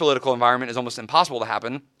 and in this political environment is almost impossible to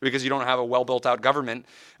happen because you don't have a well built out government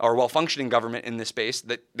or well functioning government in this space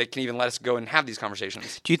that can even let us go and have these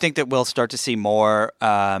conversations. Do you think that we'll start to see more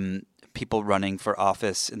people running for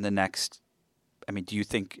office in the next? I mean, do you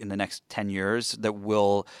think in the next 10 years that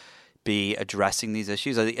we'll be addressing these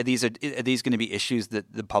issues? Are these going to be issues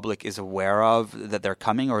that the public is aware of, that they're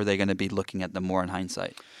coming, or are they going to be looking at them more in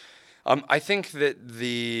hindsight? I think that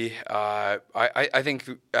I think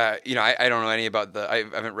I don't know any about I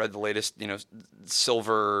haven't read the latest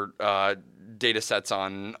silver data sets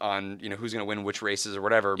on who's going to win which races or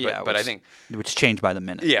whatever. But I think which change by the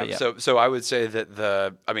minute. Yeah. So I would say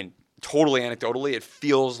that totally anecdotally, it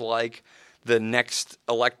feels like the next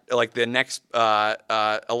set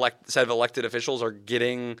of elected officials are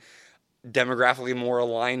getting demographically more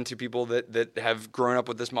aligned to people that have grown up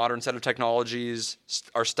with this modern set of technologies,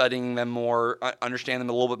 are studying them more, understand them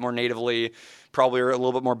a little bit more natively, probably are a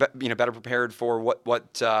little bit more better prepared for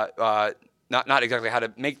what not exactly how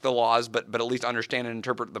to make the laws, but at least understand and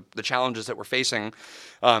interpret the challenges that we're facing.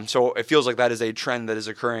 So it feels like that is a trend that is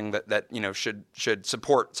occurring that should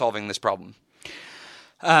support solving this problem.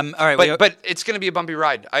 All right, but it's going to be a bumpy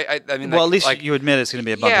ride. I mean, well, at least you admit it's going to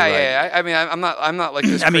be a bumpy ride. Yeah. I mean, I'm not like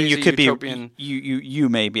this. You could utopian... you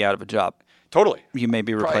may be out of a job. Totally. You may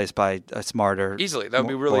be replaced by a smarter, easily. That would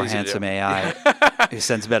be really more easy handsome AI who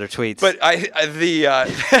sends better tweets. But how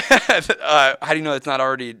do you know it's not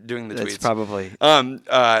already doing the tweets? It's probably.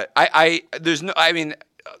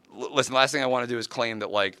 listen, the last thing I want to do is claim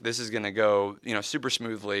that like this is going to go, super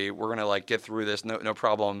smoothly. We're going to like get through this, no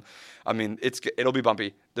problem. I mean, it'll be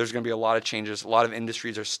bumpy. There's going to be a lot of changes. A lot of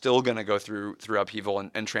industries are still going to go through upheaval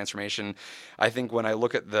and transformation. I think when I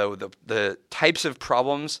look at the types of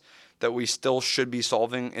problems that we still should be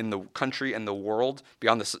solving in the country and the world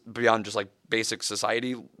beyond just like basic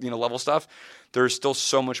society, level stuff, there's still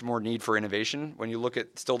so much more need for innovation. When you look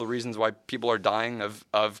at still the reasons why people are dying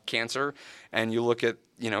of cancer, and you look at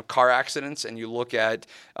car accidents, and you look at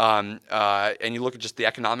just the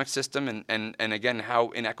economic system, and again how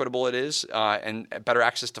inequitable it is, and better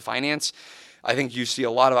access to finance. I think you see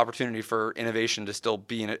a lot of opportunity for innovation to still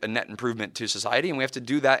be a net improvement to society, and we have to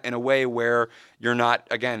do that in a way where you're not,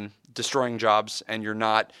 again, destroying jobs, and you're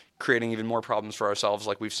not creating even more problems for ourselves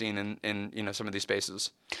like we've seen in some of these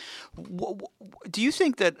spaces. Do you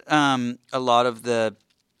think that a lot of the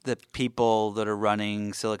people that are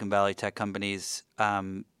running Silicon Valley tech companies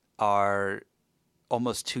are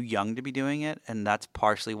almost too young to be doing it, and that's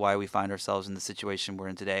partially why we find ourselves in the situation we're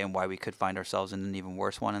in today, and why we could find ourselves in an even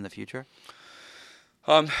worse one in the future?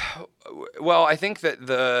 Well, I think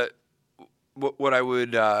that what I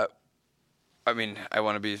would I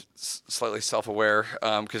want to be slightly self-aware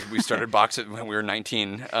because we started Box when we were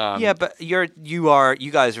 19. Yeah, but you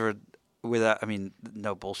guys are, without, I mean,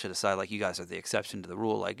 no bullshit aside, like you guys are the exception to the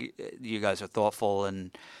rule. Like you guys are thoughtful,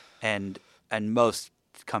 and most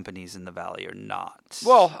companies in the Valley are not.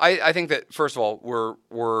 Well, I think that first of all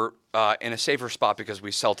we're in a safer spot because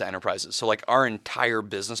we sell to enterprises. So like our entire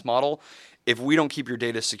business model, if we don't keep your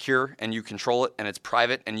data secure and you control it and it's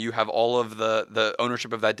private and you have all of the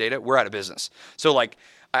ownership of that data, we're out of business. So like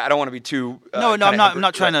I don't want to be too. I'm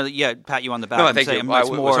not trying to pat you on the back. No, thank you. I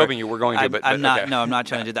was hoping you were going to, but I'm not. Okay. No, I'm not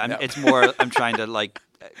trying to do that. It's more. I'm trying to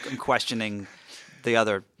I'm questioning the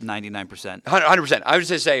other 99%. 100%. I would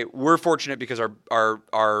just say we're fortunate because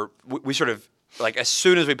we sort of like as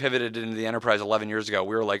soon as we pivoted into the enterprise 11 years ago,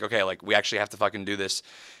 we were like, okay, like we actually have to fucking do this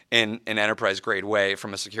in an enterprise grade way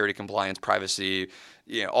from a security, compliance, privacy,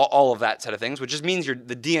 all of that set of things, which just means the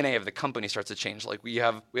DNA of the company starts to change. Like we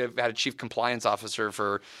have had a chief compliance officer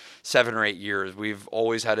for 7 or 8 years. We've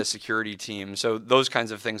always had a security team. So those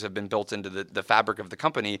kinds of things have been built into the fabric of the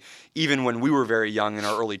company. Even when we were very young in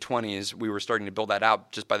our early 20s, we were starting to build that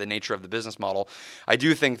out just by the nature of the business model. I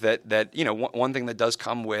do think that one thing that does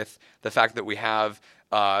come with the fact that we have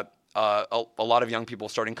a lot of young people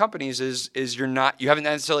starting companies is you haven't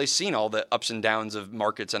necessarily seen all the ups and downs of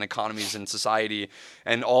markets and economies and society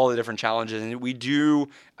and all the different challenges. And we do,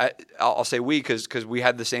 I'll say we, because we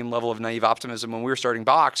had the same level of naive optimism when we were starting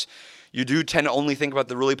Box. You do tend to only think about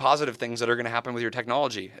the really positive things that are going to happen with your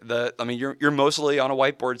technology. You're mostly on a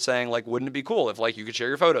whiteboard saying like, wouldn't it be cool if like you could share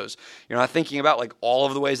your photos? You're not thinking about like all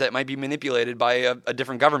of the ways that it might be manipulated by a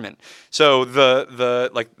different government. So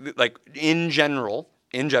in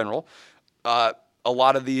general, a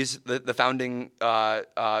lot of the founding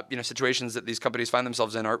situations that these companies find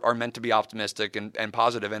themselves in are meant to be optimistic and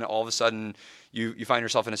positive, and all of a sudden you find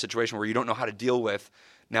yourself in a situation where you don't know how to deal with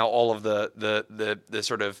now all of the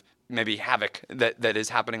sort of maybe havoc that is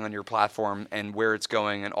happening on your platform and where it's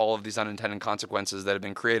going and all of these unintended consequences that have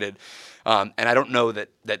been created. And I don't know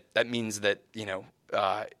that means that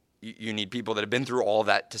you need people that have been through all of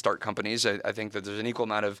that to start companies. I think that there's an equal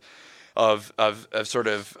amount of sort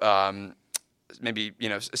of maybe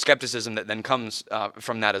skepticism that then comes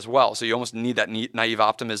from that as well. So you almost need that naive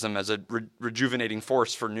optimism as a rejuvenating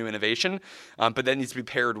force for new innovation, but that needs to be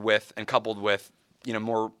paired with and coupled with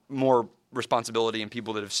more responsibility and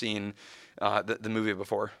people that have seen the movie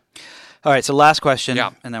before. All right, so last question,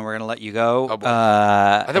 and then we're going to let you go. Oh boy.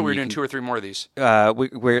 I thought we were doing 2 or 3 more of these.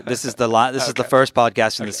 This is the first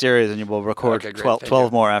podcast in the series, and we'll record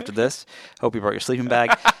 12 more after this. Hope you brought your sleeping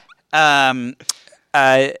bag.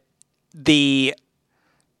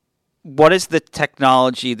 What is the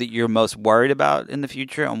technology that you're most worried about in the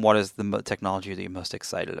future, and what is the technology that you're most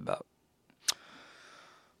excited about?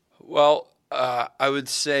 Well, I would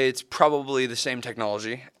say it's probably the same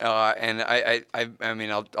technology, and I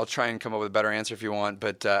mean I'll try and come up with a better answer if you want,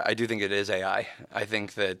 but I do think it is AI. I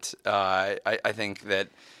think that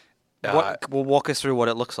Well, walk us through what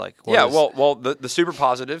it looks like. The super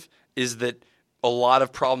positive is that a lot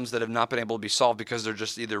of problems that have not been able to be solved because they're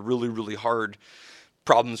just either really, really hard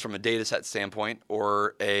problems from a data set standpoint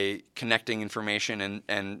or a connecting information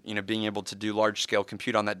and being able to do large scale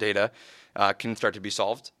compute on that data can start to be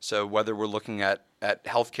solved. So whether we're looking at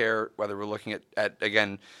healthcare, whether we're looking at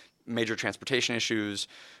again major transportation issues,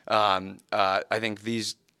 I think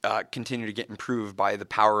these continue to get improved by the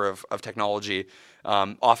power of technology,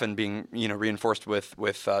 often being reinforced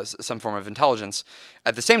with some form of intelligence.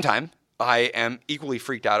 At the same time, I am equally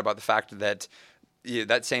freaked out about the fact that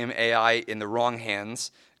that same AI in the wrong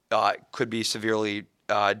hands could be severely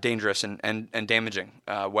dangerous and damaging.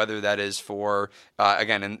 Whether that is for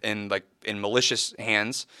again in malicious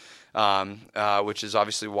hands, which is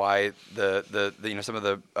obviously why the some of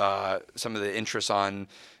the interests on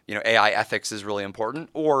AI ethics is really important,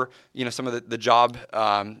 or some of the job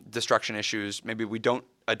destruction issues. Maybe we don't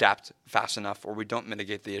adapt fast enough, or we don't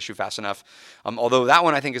mitigate the issue fast enough. Although that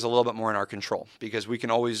one I think is a little bit more in our control, because we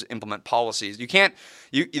can always implement policies. You can't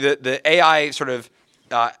the AI sort of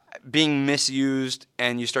being misused,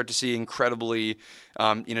 and you start to see incredibly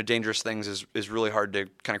dangerous things is really hard to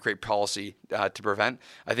kind of create policy to prevent.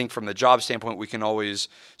 I think from the job standpoint, we can always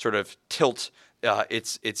sort of tilt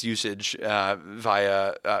its usage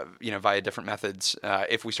via different methods.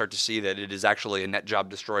 If we start to see that it is actually a net job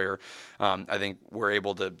destroyer, I think we're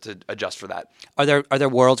able to adjust for that. Are there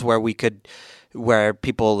worlds where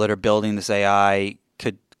people that are building this AI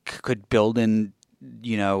could build in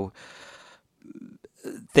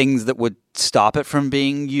things that would stop it from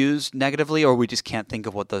being used negatively, or we just can't think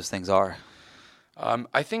of what those things are?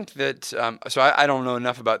 I think that so I don't know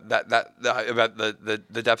enough about about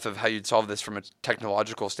the depth of how you'd solve this from a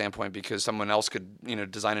technological standpoint, because someone else could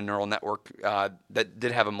design a neural network that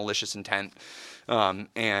did have a malicious intent,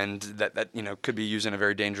 and that could be used in a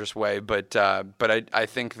very dangerous way. But I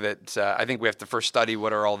think that I think we have to first study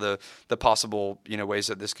what are all the possible ways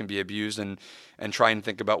that this can be abused, and try and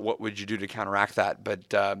think about what would you do to counteract that.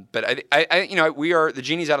 But I we are the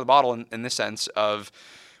genie's out of the bottle in this sense of,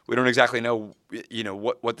 we don't exactly know,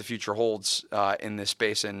 what the future holds in this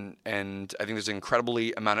space, and I think there's an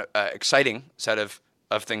incredibly exciting set of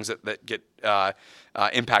things that get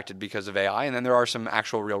impacted because of AI, and then there are some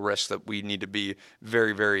actual real risks that we need to be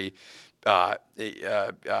very, very attentive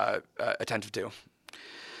to.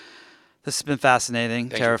 This has been fascinating,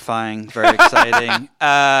 terrifying, very exciting.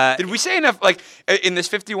 Did we say enough, like, in this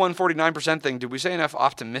 51-49% thing, did we say enough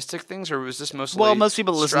optimistic things, or was this mostly Well, most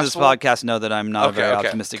people that listen to this podcast know that I'm not a very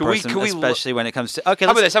optimistic person, especially when it comes to... Okay,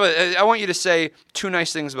 how about this? I want you to say 2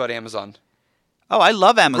 nice things about Amazon. Oh, I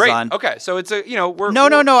love Amazon. Great. Okay, so it's a, we're... No.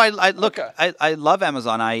 I love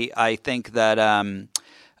Amazon. I think that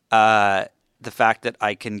the fact that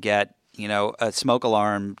I can get a smoke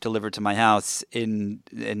alarm delivered to my house in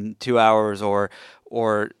 2 hours, or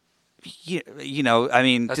I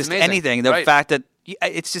mean, that's just amazing. Anything. The fact that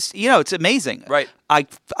it's just it's amazing. Right.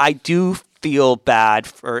 I do feel bad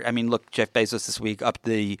for. I mean, look, Jeff Bezos this week upped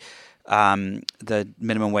the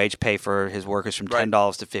minimum wage pay for his workers from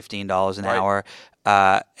 $10 to $15 an hour,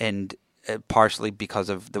 and partially because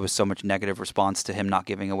there was so much negative response to him not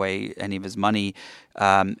giving away any of his money.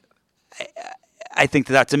 I think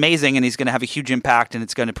that's amazing, and he's going to have a huge impact, and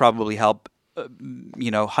it's going to probably help,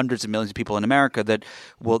 hundreds of millions of people in America that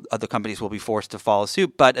other companies will be forced to follow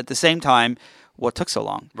suit. But at the same time, what took so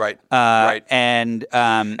long? Right. And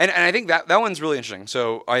I think that one's really interesting.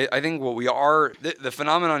 So I think what we are, the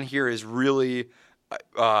phenomenon here is really,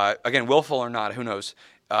 again, willful or not, who knows?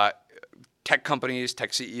 Tech companies,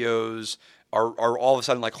 tech CEOs are all of a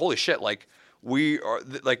sudden like, holy shit, like, we are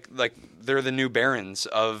like they're the new barons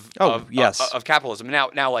of capitalism.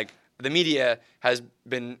 Now like the media has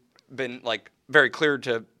been like very clear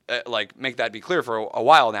to like make that be clear for a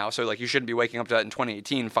while now. So like you shouldn't be waking up to that in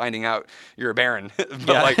 2018 finding out you're a baron.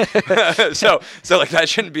 But so like that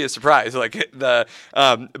shouldn't be a surprise. Like but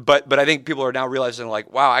I think people are now realizing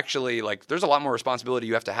like, wow, actually like there's a lot more responsibility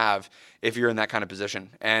you have to have if you're in that kind of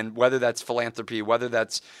position. And whether that's philanthropy, whether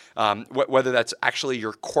that's actually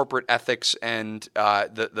your corporate ethics and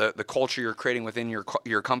the culture you're creating within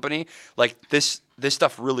your company, like this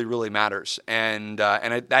stuff really, really matters. And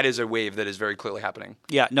that is a wave that is very clearly happening.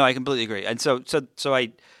 Yeah, no, I completely agree. And so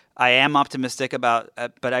I am optimistic about,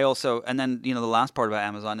 but I also, and then the last part about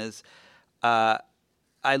Amazon is, I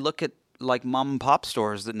look at like mom and pop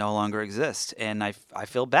stores that no longer exist, and I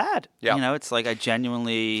feel bad. Yeah. It's like I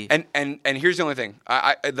genuinely and here's the only thing.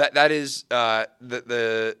 That is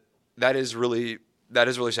really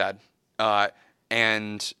sad.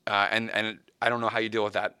 And I don't know how you deal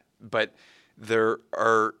with that, but there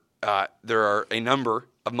are a number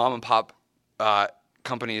of mom and pop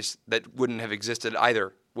companies that wouldn't have existed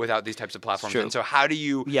either without these types of platforms. And so how do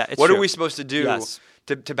you? Yeah, it's what true. are we supposed to do? Yes.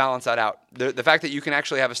 To balance that out, the fact that you can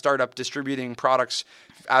actually have a startup distributing products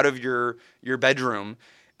out of your bedroom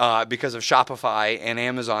because of Shopify and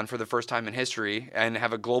Amazon for the first time in history, and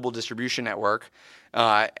have a global distribution network.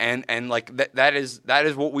 And like that is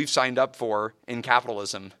what we've signed up for in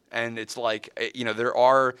capitalism. And it's like, there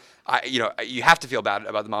are, you have to feel bad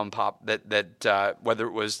about the mom and pop that whether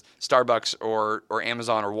it was Starbucks or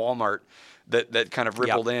Amazon or Walmart that kind of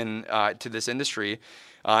rippled in to this industry.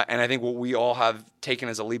 And I think what we all have taken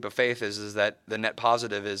as a leap of faith is that the net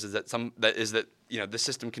positive is that the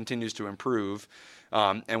system continues to improve,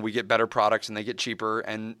 and we get better products and they get cheaper,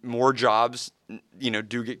 and more jobs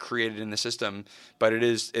do get created in the system. But it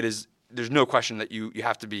is there's no question that we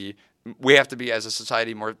have to be as a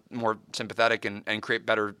society more sympathetic and create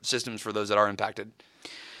better systems for those that are impacted.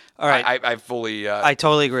 All right, I fully. I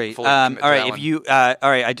totally agree. Fully all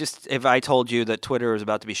right, if I told you that Twitter is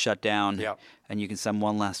about to be shut down, and you can send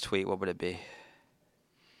one last tweet, what would it be?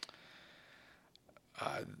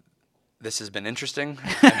 This has been interesting.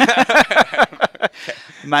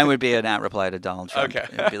 Mine would be an @reply to Donald Trump. Okay.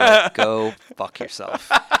 It'd be like, go fuck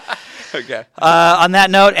yourself. Okay. On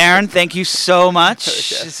that note, Aaron, thank you so much.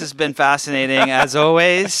 Okay. This has been fascinating as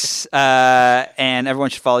always. And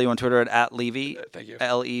everyone should follow you on Twitter at Levie. Thank you.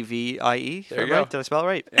 Levie. There you go. Did I spell it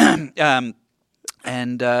right? Yeah.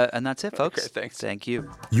 And that's it, folks. Okay, thanks. Thank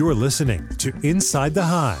you. You're listening to Inside the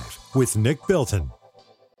Hive with Nick Bilton.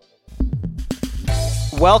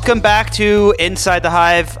 Welcome back to Inside the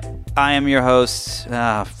Hive. I am your host.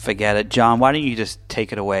 Forget it. John, why don't you just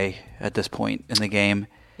take it away at this point in the game?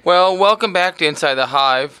 Well, welcome back to Inside the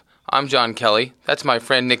Hive. I'm Jon Kelly. That's my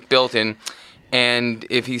friend Nick Bilton. And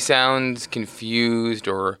if he sounds confused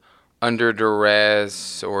or under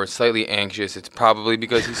duress or slightly anxious, it's probably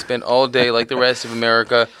because he spent all day, like the rest of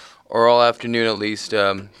America, or all afternoon at least,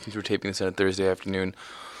 since we're taping this on a Thursday afternoon,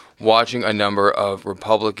 watching a number of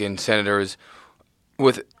Republican senators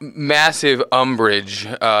with massive umbrage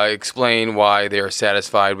explain why they are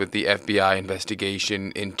satisfied with the FBI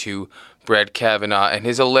investigation into Brett Kavanaugh and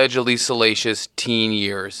his allegedly salacious teen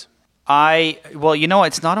years.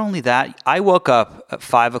 It's not only that. I woke up at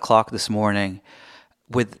 5 o'clock this morning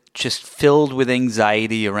just filled with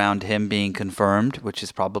anxiety around him being confirmed, which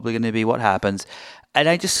is probably going to be what happens. And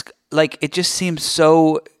I just, it just seems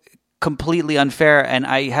so completely unfair. And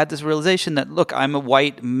I had this realization that, look, I'm a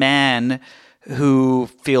white man who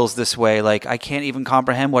feels this way. Like, I can't even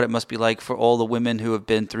comprehend what it must be like for all the women who have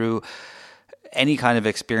been through any kind of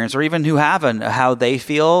experience, or even who haven't, how they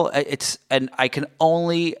feel. And I can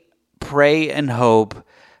only pray and hope.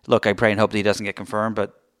 Look, I pray and hope that he doesn't get confirmed,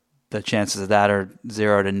 but the chances of that are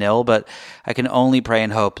 0 to 0. But I can only pray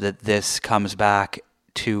and hope that this comes back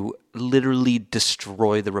to literally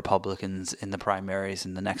destroy the Republicans in the primaries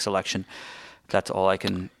in the next election. That's all I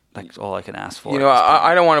can ask for.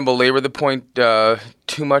 I don't want to belabor the point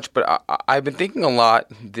too much, but I've been thinking a lot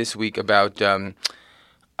this week about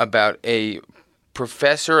a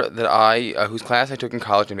professor that whose class I took in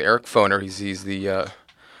college named Eric Foner. He's the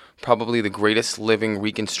probably the greatest living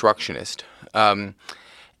Reconstructionist.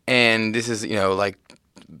 And this is,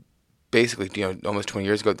 basically, almost 20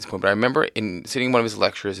 years ago at this point. But I remember sitting in one of his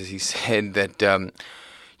lectures as he said that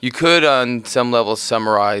you could, on some level,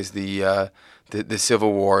 summarize the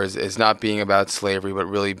Civil War as not being about slavery, but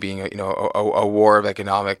really being a war of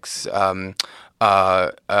economics, a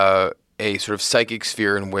sort of psychic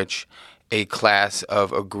sphere in which a class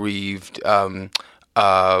of aggrieved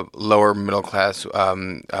lower middle class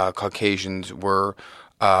Caucasians were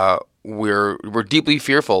deeply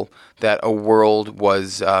fearful that a world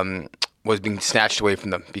was being snatched away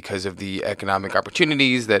from them because of the economic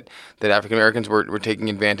opportunities that African Americans were taking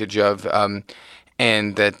advantage of.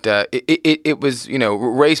 And that it was,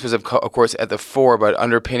 race was of course at the fore, but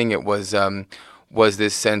underpinning it was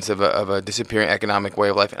this sense of a disappearing economic way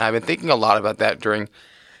of life. And I've been thinking a lot about that during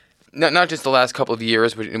not just the last couple of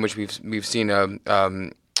years, in which we've seen the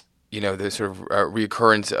sort of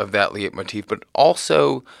reoccurrence of that leitmotif, but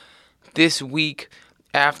also this week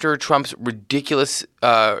after Trump's ridiculous,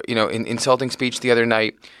 insulting speech the other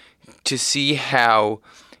night, to see how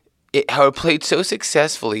it played so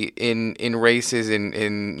successfly in races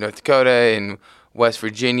in North Dakota and West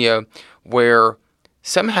Virginia, where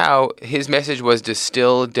somehow his message was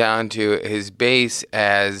distilled down to his base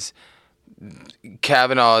as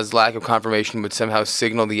Kavanaugh's lack of confirmation would somehow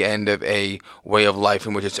signal the end of a way of life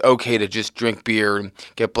in which it's okay to just drink beer and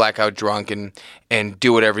get blackout drunk and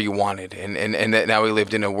do whatever you wanted, and that now we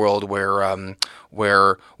lived in a world where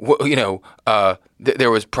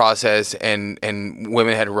there was process and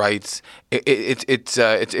women had rights.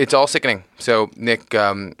 It's all sickening. So Nick,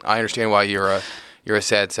 I understand why you're a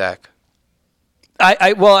sad sack.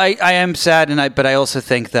 I am sad, but I also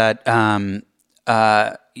think that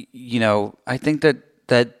I think that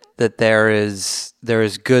that there is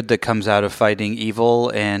good that comes out of fighting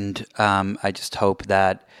evil, and I just hope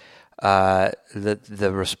that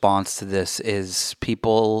the response to this is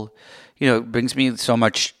people, it brings me so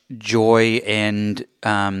much joy and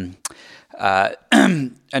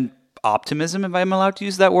and optimism, if I'm allowed to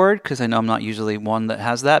use that word, because I know I'm not usually one that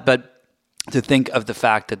has that, but to think of the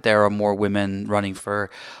fact that there are more women running for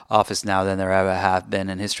office now than there ever have been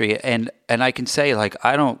in history, and I can say, like,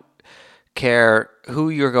 I don't care who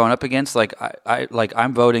you're going up against. Like,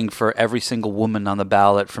 I'm voting for every single woman on the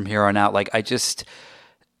ballot from here on out. Like,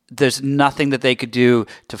 there's nothing that they could do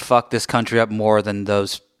to fuck this country up more than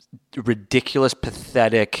those ridiculous,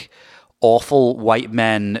 pathetic, awful white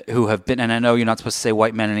men who have been, and I know you're not supposed to say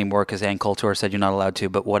white men anymore because Ann Coulter said you're not allowed to,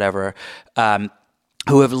 but whatever,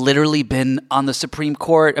 who have literally been on the Supreme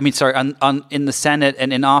Court, in the Senate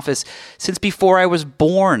and in office since before I was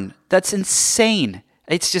born. That's insane.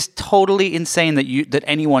 It's just totally insane that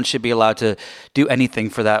anyone should be allowed to do anything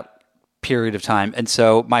for that period of time. And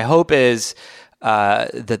so my hope is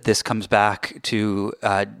that this comes back to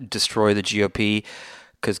destroy the GOP,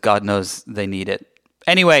 because God knows they need it.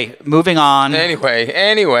 Anyway, moving on.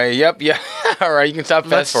 Anyway, yep, yeah. All right, you can stop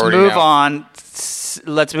fast forwarding now.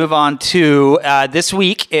 Let's move on to this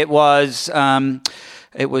week. It was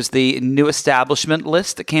the New Establishment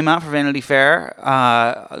list that came out for Vanity Fair.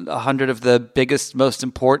 100 of the biggest, most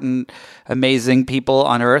important, amazing people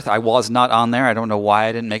on earth. I was not on there. I don't know why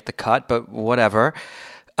I didn't make the cut, but whatever.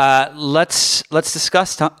 Let's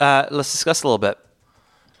discuss a little bit.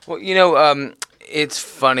 Well, it's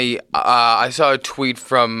funny. I saw a tweet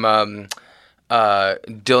from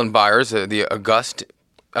Dylan Byers, the august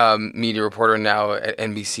media reporter now at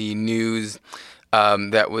NBC News,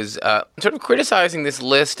 that was sort of criticizing this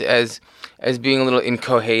list as being a little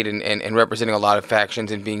incoherent and representing a lot of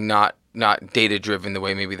factions and being not data driven the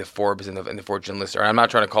way maybe the Forbes and the Fortune list are. I'm not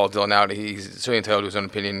trying to call Dylan out. He's certainly entitled to his own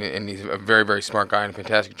opinion, and he's a very, very smart guy and a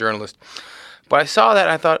fantastic journalist. But I saw that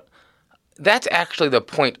and I thought, that's actually the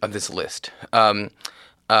point of this list.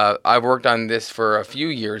 I've worked on this for a few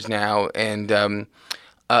years now, and the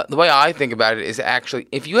way I think about it is actually,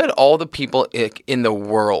 if you had all the people in the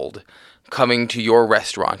world coming to your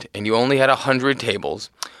restaurant and you only had 100 tables,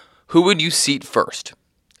 who would you seat first?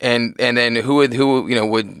 And then who would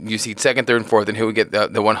you seat second, third, and fourth, and who would get the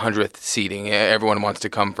 100th seating? Everyone wants to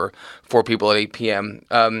come for 4 people at 8 p.m.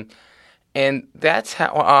 And that's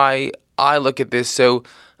how I look at this. So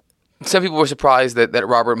some people were surprised that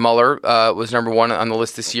Robert Mueller was number one on the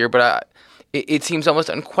list this year, but it seems almost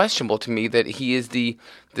unquestionable to me that he is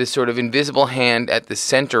this sort of invisible hand at the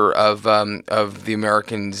center of the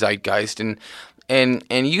American zeitgeist, and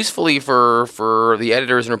usefully for the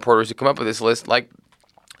editors and reporters who come up with this list, like,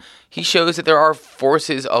 he shows that there are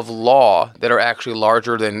forces of law that are actually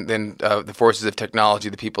larger than the forces of technology.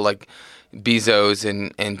 The people like Bezos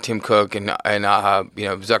and Tim Cook and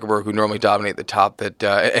Zuckerberg, who normally dominate the top,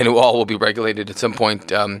 and who all will be regulated at some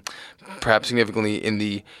point, perhaps significantly in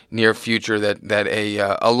the near future. That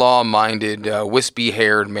a law-minded,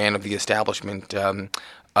 wispy-haired man of the establishment can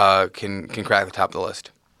crack the top of the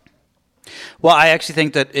list. Well, I actually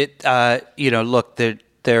think that look,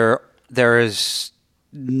 there is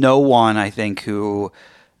no one, I think, who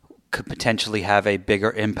could potentially have a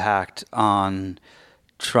bigger impact on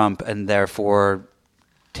Trump and therefore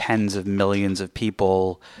tens of millions of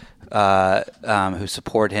people who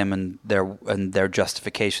support him and their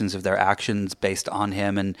justifications of their actions based on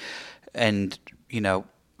him and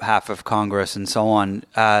half of Congress and so on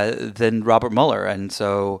than Robert Mueller. And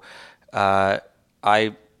so I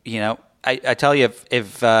tell you,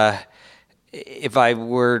 if I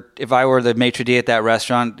were the maitre d' at that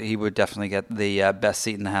restaurant, he would definitely get the best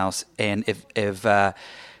seat in the house. And if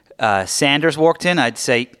Sanders walked in, I'd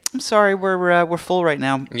say, "I'm sorry, we're full right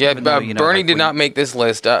now." Yeah, Bernie did not make this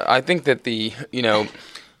list. I think that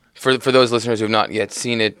for those listeners who have not yet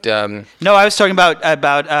seen it. No, I was talking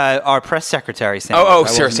about our press secretary,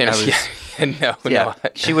 Sanders. Sarah Sanders. No.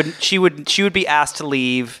 She would be asked to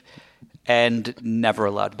leave and never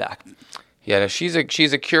allowed back. Yeah, no, she's a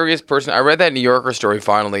curious person. I read that New Yorker story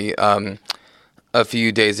finally a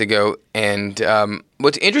few days ago, and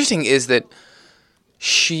what's interesting is that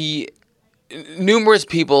numerous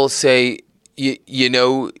people say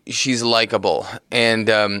she's likable, and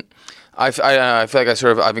I feel like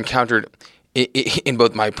I've encountered in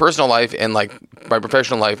both my personal life and like my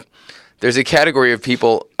professional life. There's a category of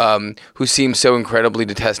people who seem so incredibly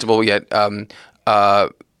detestable, yet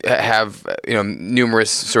have numerous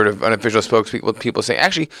sort of unofficial spokespeople saying,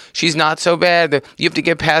 actually, she's not so bad. You have to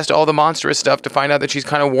get past all the monstrous stuff to find out that she's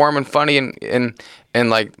kind of warm and funny, and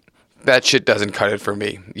like that shit doesn't cut it for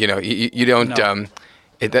me. You don't. No.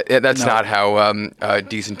 That's not how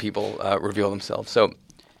decent people reveal themselves. So.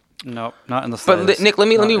 No, not in the But slightest. Nick, let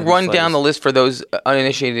me run down slightest. the list for those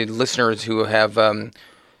uninitiated listeners who have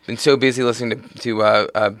been so busy listening to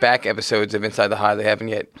back episodes of Inside the Hive they haven't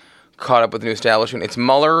yet caught up with the New Establishment. It's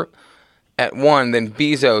Mueller at 1, then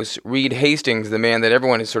Bezos, Reed Hastings, the man that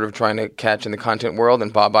everyone is sort of trying to catch in the content world,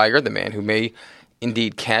 and Bob Iger, the man who may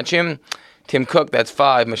indeed catch him. Tim Cook, that's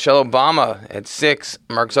 5. Michelle Obama at 6.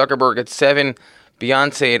 Mark Zuckerberg at 7.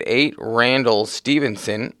 Beyonce at 8. Randall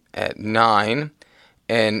Stevenson at 9.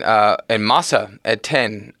 And Massa at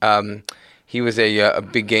 10. He was a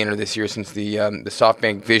big gainer this year since the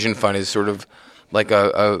SoftBank Vision Fund is sort of like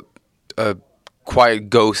a quiet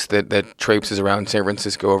ghost that traipses around San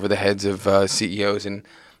Francisco over the heads of CEOs and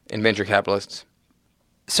venture capitalists.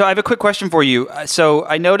 So I have a quick question for you. So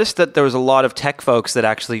I noticed that there was a lot of tech folks that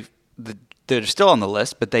actually they're still on the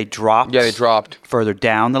list, but they dropped. Yeah, they dropped further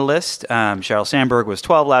down the list. Sheryl Sandberg was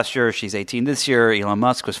 12 last year. She's 18 this year. Elon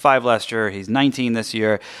Musk was 5 last year. He's 19 this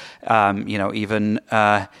year. Even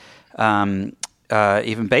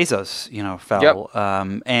Bezos, fell.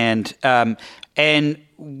 Yep. And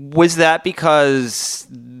was that because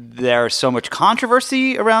there's so much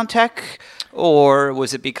controversy around tech, or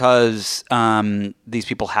was it because these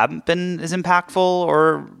people haven't been as impactful,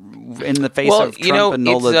 or in the face of Trump and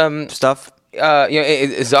all the stuff?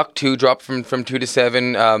 Zuck too dropped from 2 to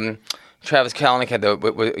 7. Travis Kalanick had had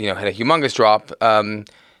a humongous drop.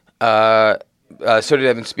 So did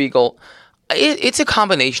Evan Spiegel. It's a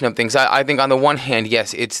combination of things. I think on the one hand,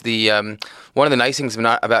 yes, it's the one of the nice things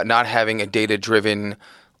about not having a data-driven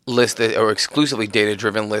list or exclusively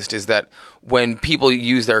data-driven list is that when people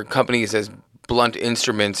use their companies as blunt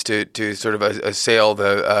instruments to sort of assail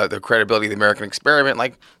the credibility of the American experiment,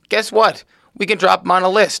 like, guess what? We can drop them on a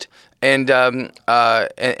list. And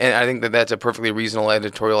I think that's a perfectly reasonable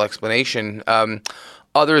editorial explanation.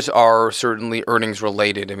 Others are certainly earnings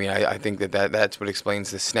related. I mean, I think that's what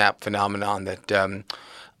explains the Snap phenomenon, that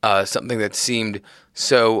something that seemed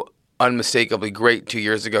so unmistakably great 2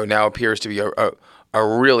 years ago now appears to be a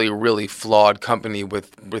really, really flawed company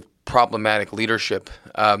with problematic leadership.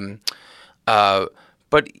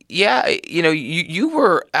 But yeah, you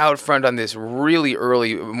were out front on this really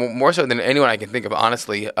early, more so than anyone I can think of,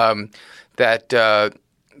 honestly. That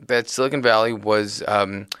Silicon Valley was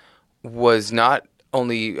not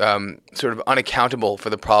only sort of unaccountable for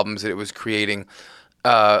the problems that it was creating,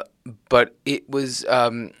 but it was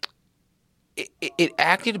it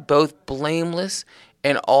acted both blameless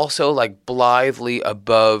and also like blithely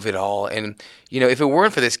above it all. And, if it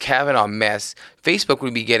weren't for this Kavanaugh mess, Facebook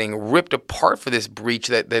would be getting ripped apart for this breach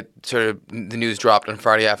that sort of the news dropped on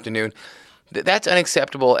Friday afternoon. That's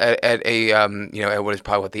unacceptable at at what is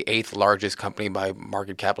probably the 8th largest company by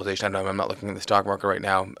market capitalization. I'm not looking at the stock market right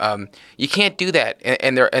now. You can't do that.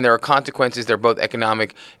 And there are consequences. They're both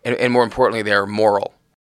economic and more importantly, they're moral.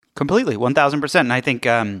 Completely, 1,000%. And I think,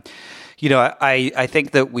 I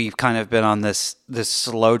think that we've kind of been on this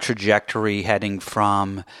slow trajectory heading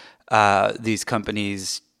from these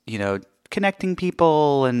companies, connecting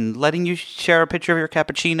people and letting you share a picture of your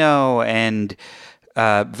cappuccino and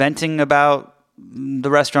venting about the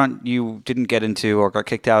restaurant you didn't get into or got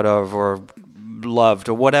kicked out of or loved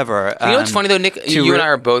or whatever. What's funny though, Nick? You and I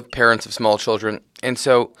are both parents of small children, and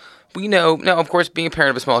so we know. Now, of course, being a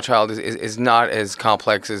parent of a small child is not as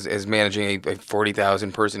complex as managing a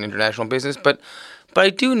 40,000 person international business, but I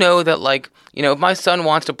do know that, if my son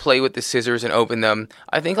wants to play with the scissors and open them,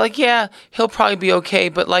 I think, yeah, he'll probably be okay.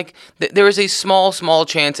 But, there is a small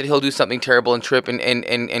chance that he'll do something terrible and trip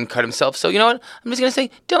and cut himself. So, you know what? I'm just going to say,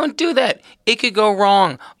 don't do that. It could go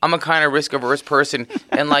wrong. I'm a kind of risk-averse person.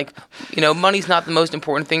 And, money's not the most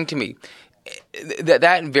important thing to me.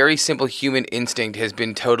 That very simple human instinct has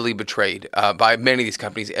been totally betrayed by many of these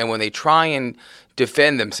companies. And when they try and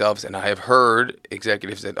defend themselves, and I have heard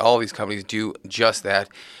executives at all these companies do just that,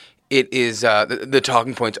 it is the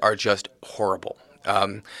talking points are just horrible.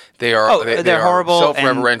 They are horrible,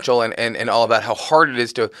 self-referential and all about how hard it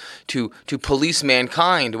is to police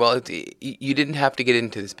mankind. Well, you didn't have to get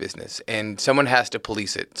into this business, and someone has to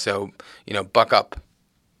police it. So buck up.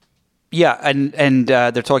 Yeah, and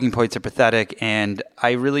their talking points are pathetic, and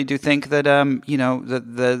I really do think that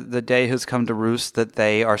the day has come to roost that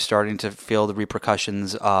they are starting to feel the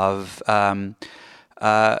repercussions of all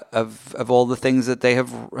the things that they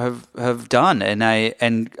have done,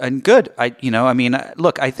 and good.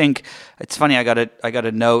 Look, I think it's funny. I got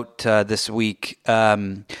a note this week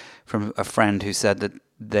from a friend who said that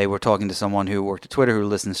they were talking to someone who worked at Twitter who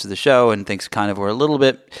listens to the show and thinks kind of we're a little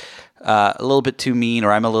bit too mean,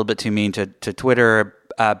 or I'm a little bit too mean to Twitter,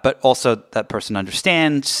 but also that person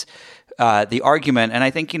understands the argument, and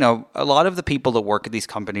I think a lot of the people that work at these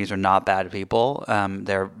companies are not bad people.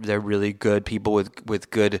 They're really good people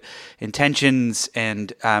with good intentions,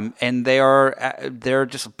 and they're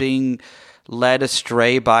just being led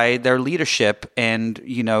astray by their leadership. And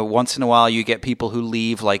once in a while you get people who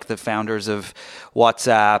leave, like the founders of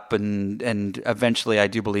WhatsApp, and eventually I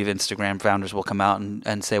do believe Instagram founders will come out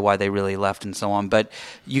and say why they really left and so on. But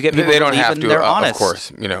you get people they who don't leave have and to, they're honest. of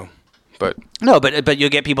course, but no, but you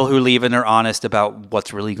get people who leave and they're honest about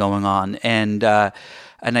what's really going on. And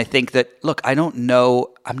I think that, look, I don't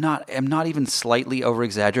know. I'm not even slightly over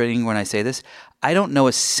exaggerating when I say this. I don't know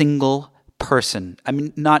a single person. I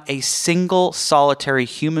mean, not a single solitary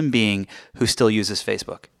human being who still uses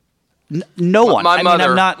Facebook. No one. My mother,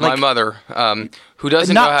 I'm not like, my mother, who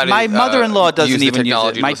doesn't know how to. My mother-in-law doesn't even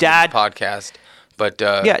use it. My dad podcast, but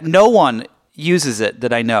no one uses it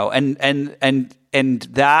that I know, and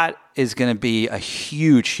that is going to be a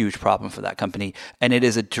huge problem for that company, and it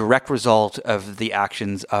is a direct result of the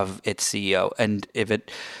actions of its CEO. And if it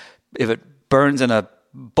burns in a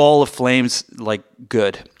ball of flames, like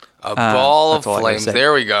good. A ball of flames.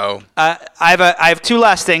 There we go. I have two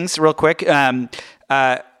last things real quick. One,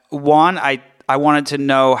 I wanted to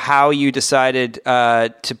know how you decided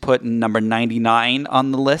to put number 99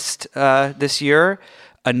 on the list this year.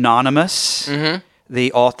 Anonymous,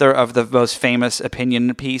 the author of the most famous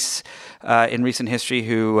opinion piece in recent history,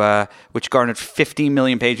 which garnered 50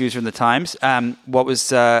 million page views in the Times. What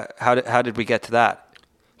was how did we get to that?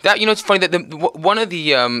 That it's funny that one of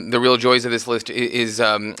the real joys of this list is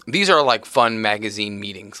these are like fun magazine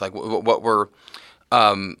meetings, like what we're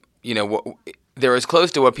they're as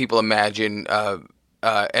close to what people imagine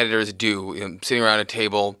editors do, sitting around a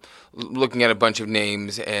table, looking at a bunch of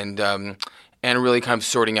names and really kind of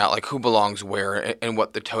sorting out like who belongs where and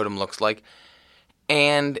what the totem looks like.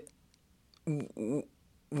 And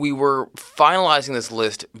we were finalizing this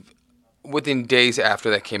list within days after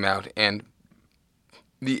that came out, and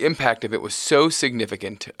the impact of it was so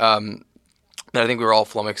significant that I think we were all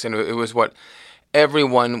flummoxed, and it was what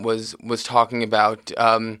everyone was talking about.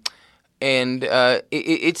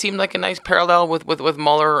 It seemed like a nice parallel with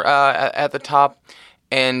Mueller at the top,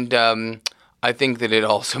 and I think that it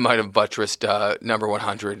also might have buttressed number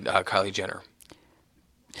 100, Kylie Jenner.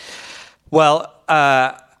 Well,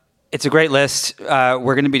 it's a great list. We're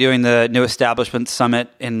going to be doing the New Establishment Summit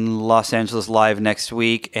in Los Angeles live next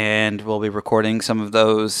week, and we'll be recording some of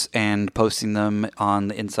those and posting them on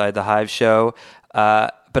the Inside the Hive show.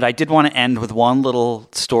 But I did want to end with one little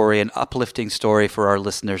story, an uplifting story for our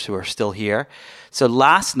listeners who are still here. So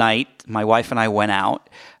last night, my wife and I went out,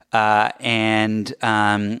 and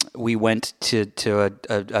we went to an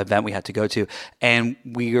event we had to go to, and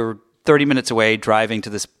we were 30 minutes away driving to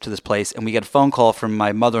this place, and we get a phone call from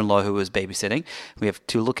my mother-in-law who was babysitting. We have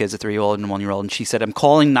two little kids, a 3-year-old and a 1-year-old, and she said, "I'm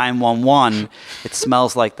calling 911. It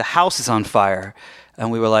smells like the house is on fire." And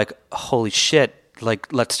we were like, "Holy shit,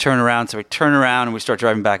 like let's turn around." So we turn around and we start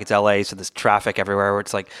driving back. It's LA, so there's traffic everywhere where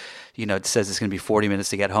it's like, it says it's going to be 40 minutes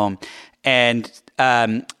to get home. And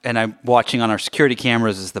I'm watching on our security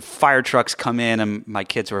cameras as the fire trucks come in, and my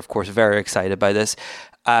kids were, of course, very excited by this.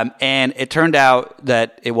 And it turned out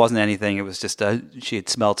that it wasn't anything. It was just she had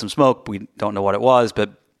smelled some smoke. We don't know what it was,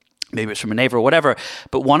 but maybe it was from a neighbor or whatever.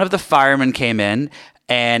 But one of the firemen came in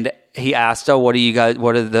and he asked, "Oh, what do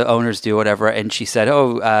the owners do, whatever?" And she said,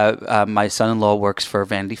 my son-in-law works for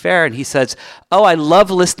Vanity Fair. And he says, "Oh, I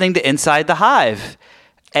love listening to Inside the Hive."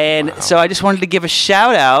 And so I just wanted to give a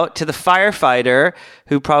shout out to the firefighter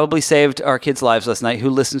who probably saved our kids' lives last night, who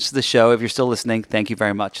listens to the show. If you're still listening, thank you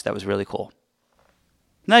very much. That was really cool.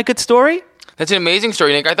 Isn't that a good story? That's an amazing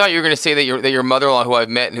story, Nick. I thought you were going to say that your mother-in-law, who I've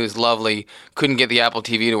met and who's lovely, couldn't get the Apple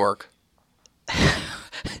TV to work.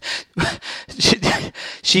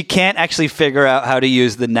 She can't actually figure out how to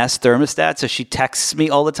use the Nest thermostat, so she texts me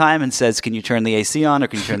all the time and says, "Can you turn the AC on or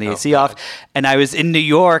can you turn the AC off?" And I was in New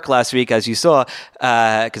York last week, as you saw,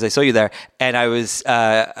 because I saw you there, and I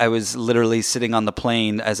was literally sitting on the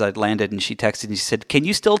plane as I landed, and she texted and she said, "Can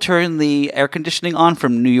you still turn the air conditioning on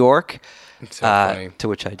from New York?" So funny. To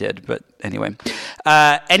which I did, but anyway.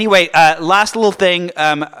 Last little thing.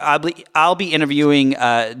 I'll be interviewing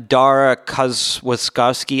Dara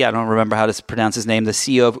Kozłowski. I don't remember how to pronounce his name. The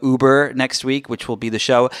CEO of Uber next week, which will be the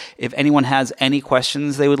show. If anyone has any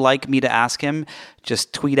questions they would like me to ask him,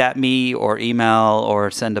 just tweet at me or email or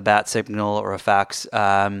send a bat signal or a fax,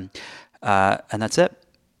 and that's it.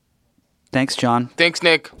 Thanks, John. Thanks,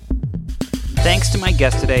 Nick. Thanks to my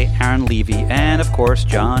guest today, Aaron Levy, and of course,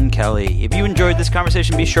 Jon Kelly. If you enjoyed this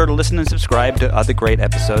conversation, be sure to listen and subscribe to other great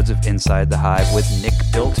episodes of Inside the Hive with Nick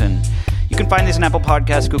Bilton. You can find these on Apple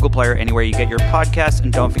Podcasts, Google Play, or anywhere you get your podcasts.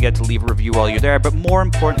 And don't forget to leave a review while you're there. But more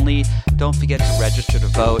importantly, don't forget to register to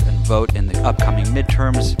vote and vote in the upcoming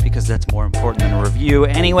midterms, because that's more important than a review.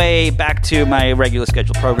 Anyway, back to my regular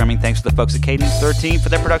scheduled programming. Thanks to the folks at Cadence 13 for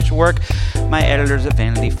their production work, my editors at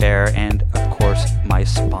Vanity Fair, and of course, my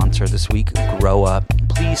sponsor this week, Grow Up.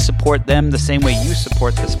 Please support them the same way you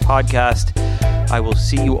support this podcast. I will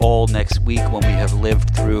see you all next week when we have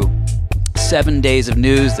lived through 7 days of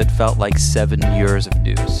news that felt like 7 years of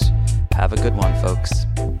news. Have a good one, folks.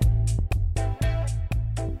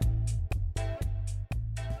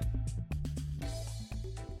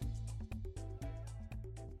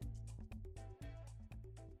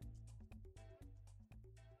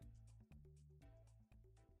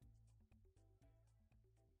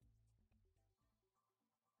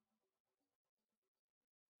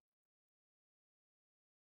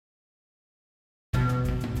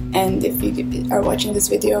 And if you are watching this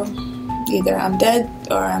video, either I'm dead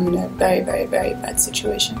or I'm in a very, very, very bad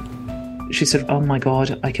situation. She said, "Oh my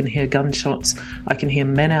God, I can hear gunshots. I can hear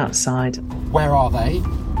men outside." Where are they?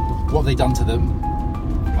 What have they done to them?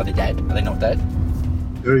 Are they dead? Are they not dead?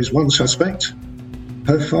 There is one suspect,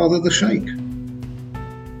 her father, the Sheikh.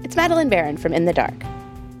 It's Madeline Barron from In the Dark.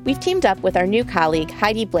 We've teamed up with our new colleague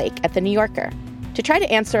Heidi Blake at The New Yorker to try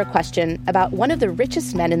to answer a question about one of the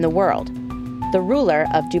richest men in the world, the ruler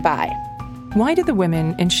of Dubai. Why do the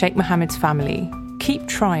women in Sheikh Mohammed's family keep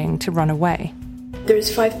trying to run away?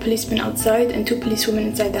 There's 5 policemen outside and 2 policewomen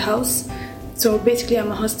inside the house. So basically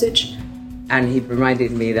I'm a hostage. And he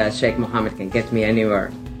reminded me that Sheikh Mohammed can get me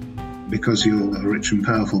anywhere. Because you're a rich and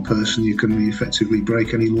powerful person, you can effectively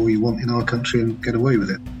break any law you want in our country and get away with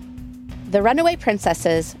it. The Runaway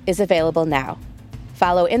Princesses is available now.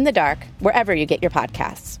 Follow In the Dark wherever you get your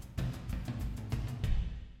podcasts.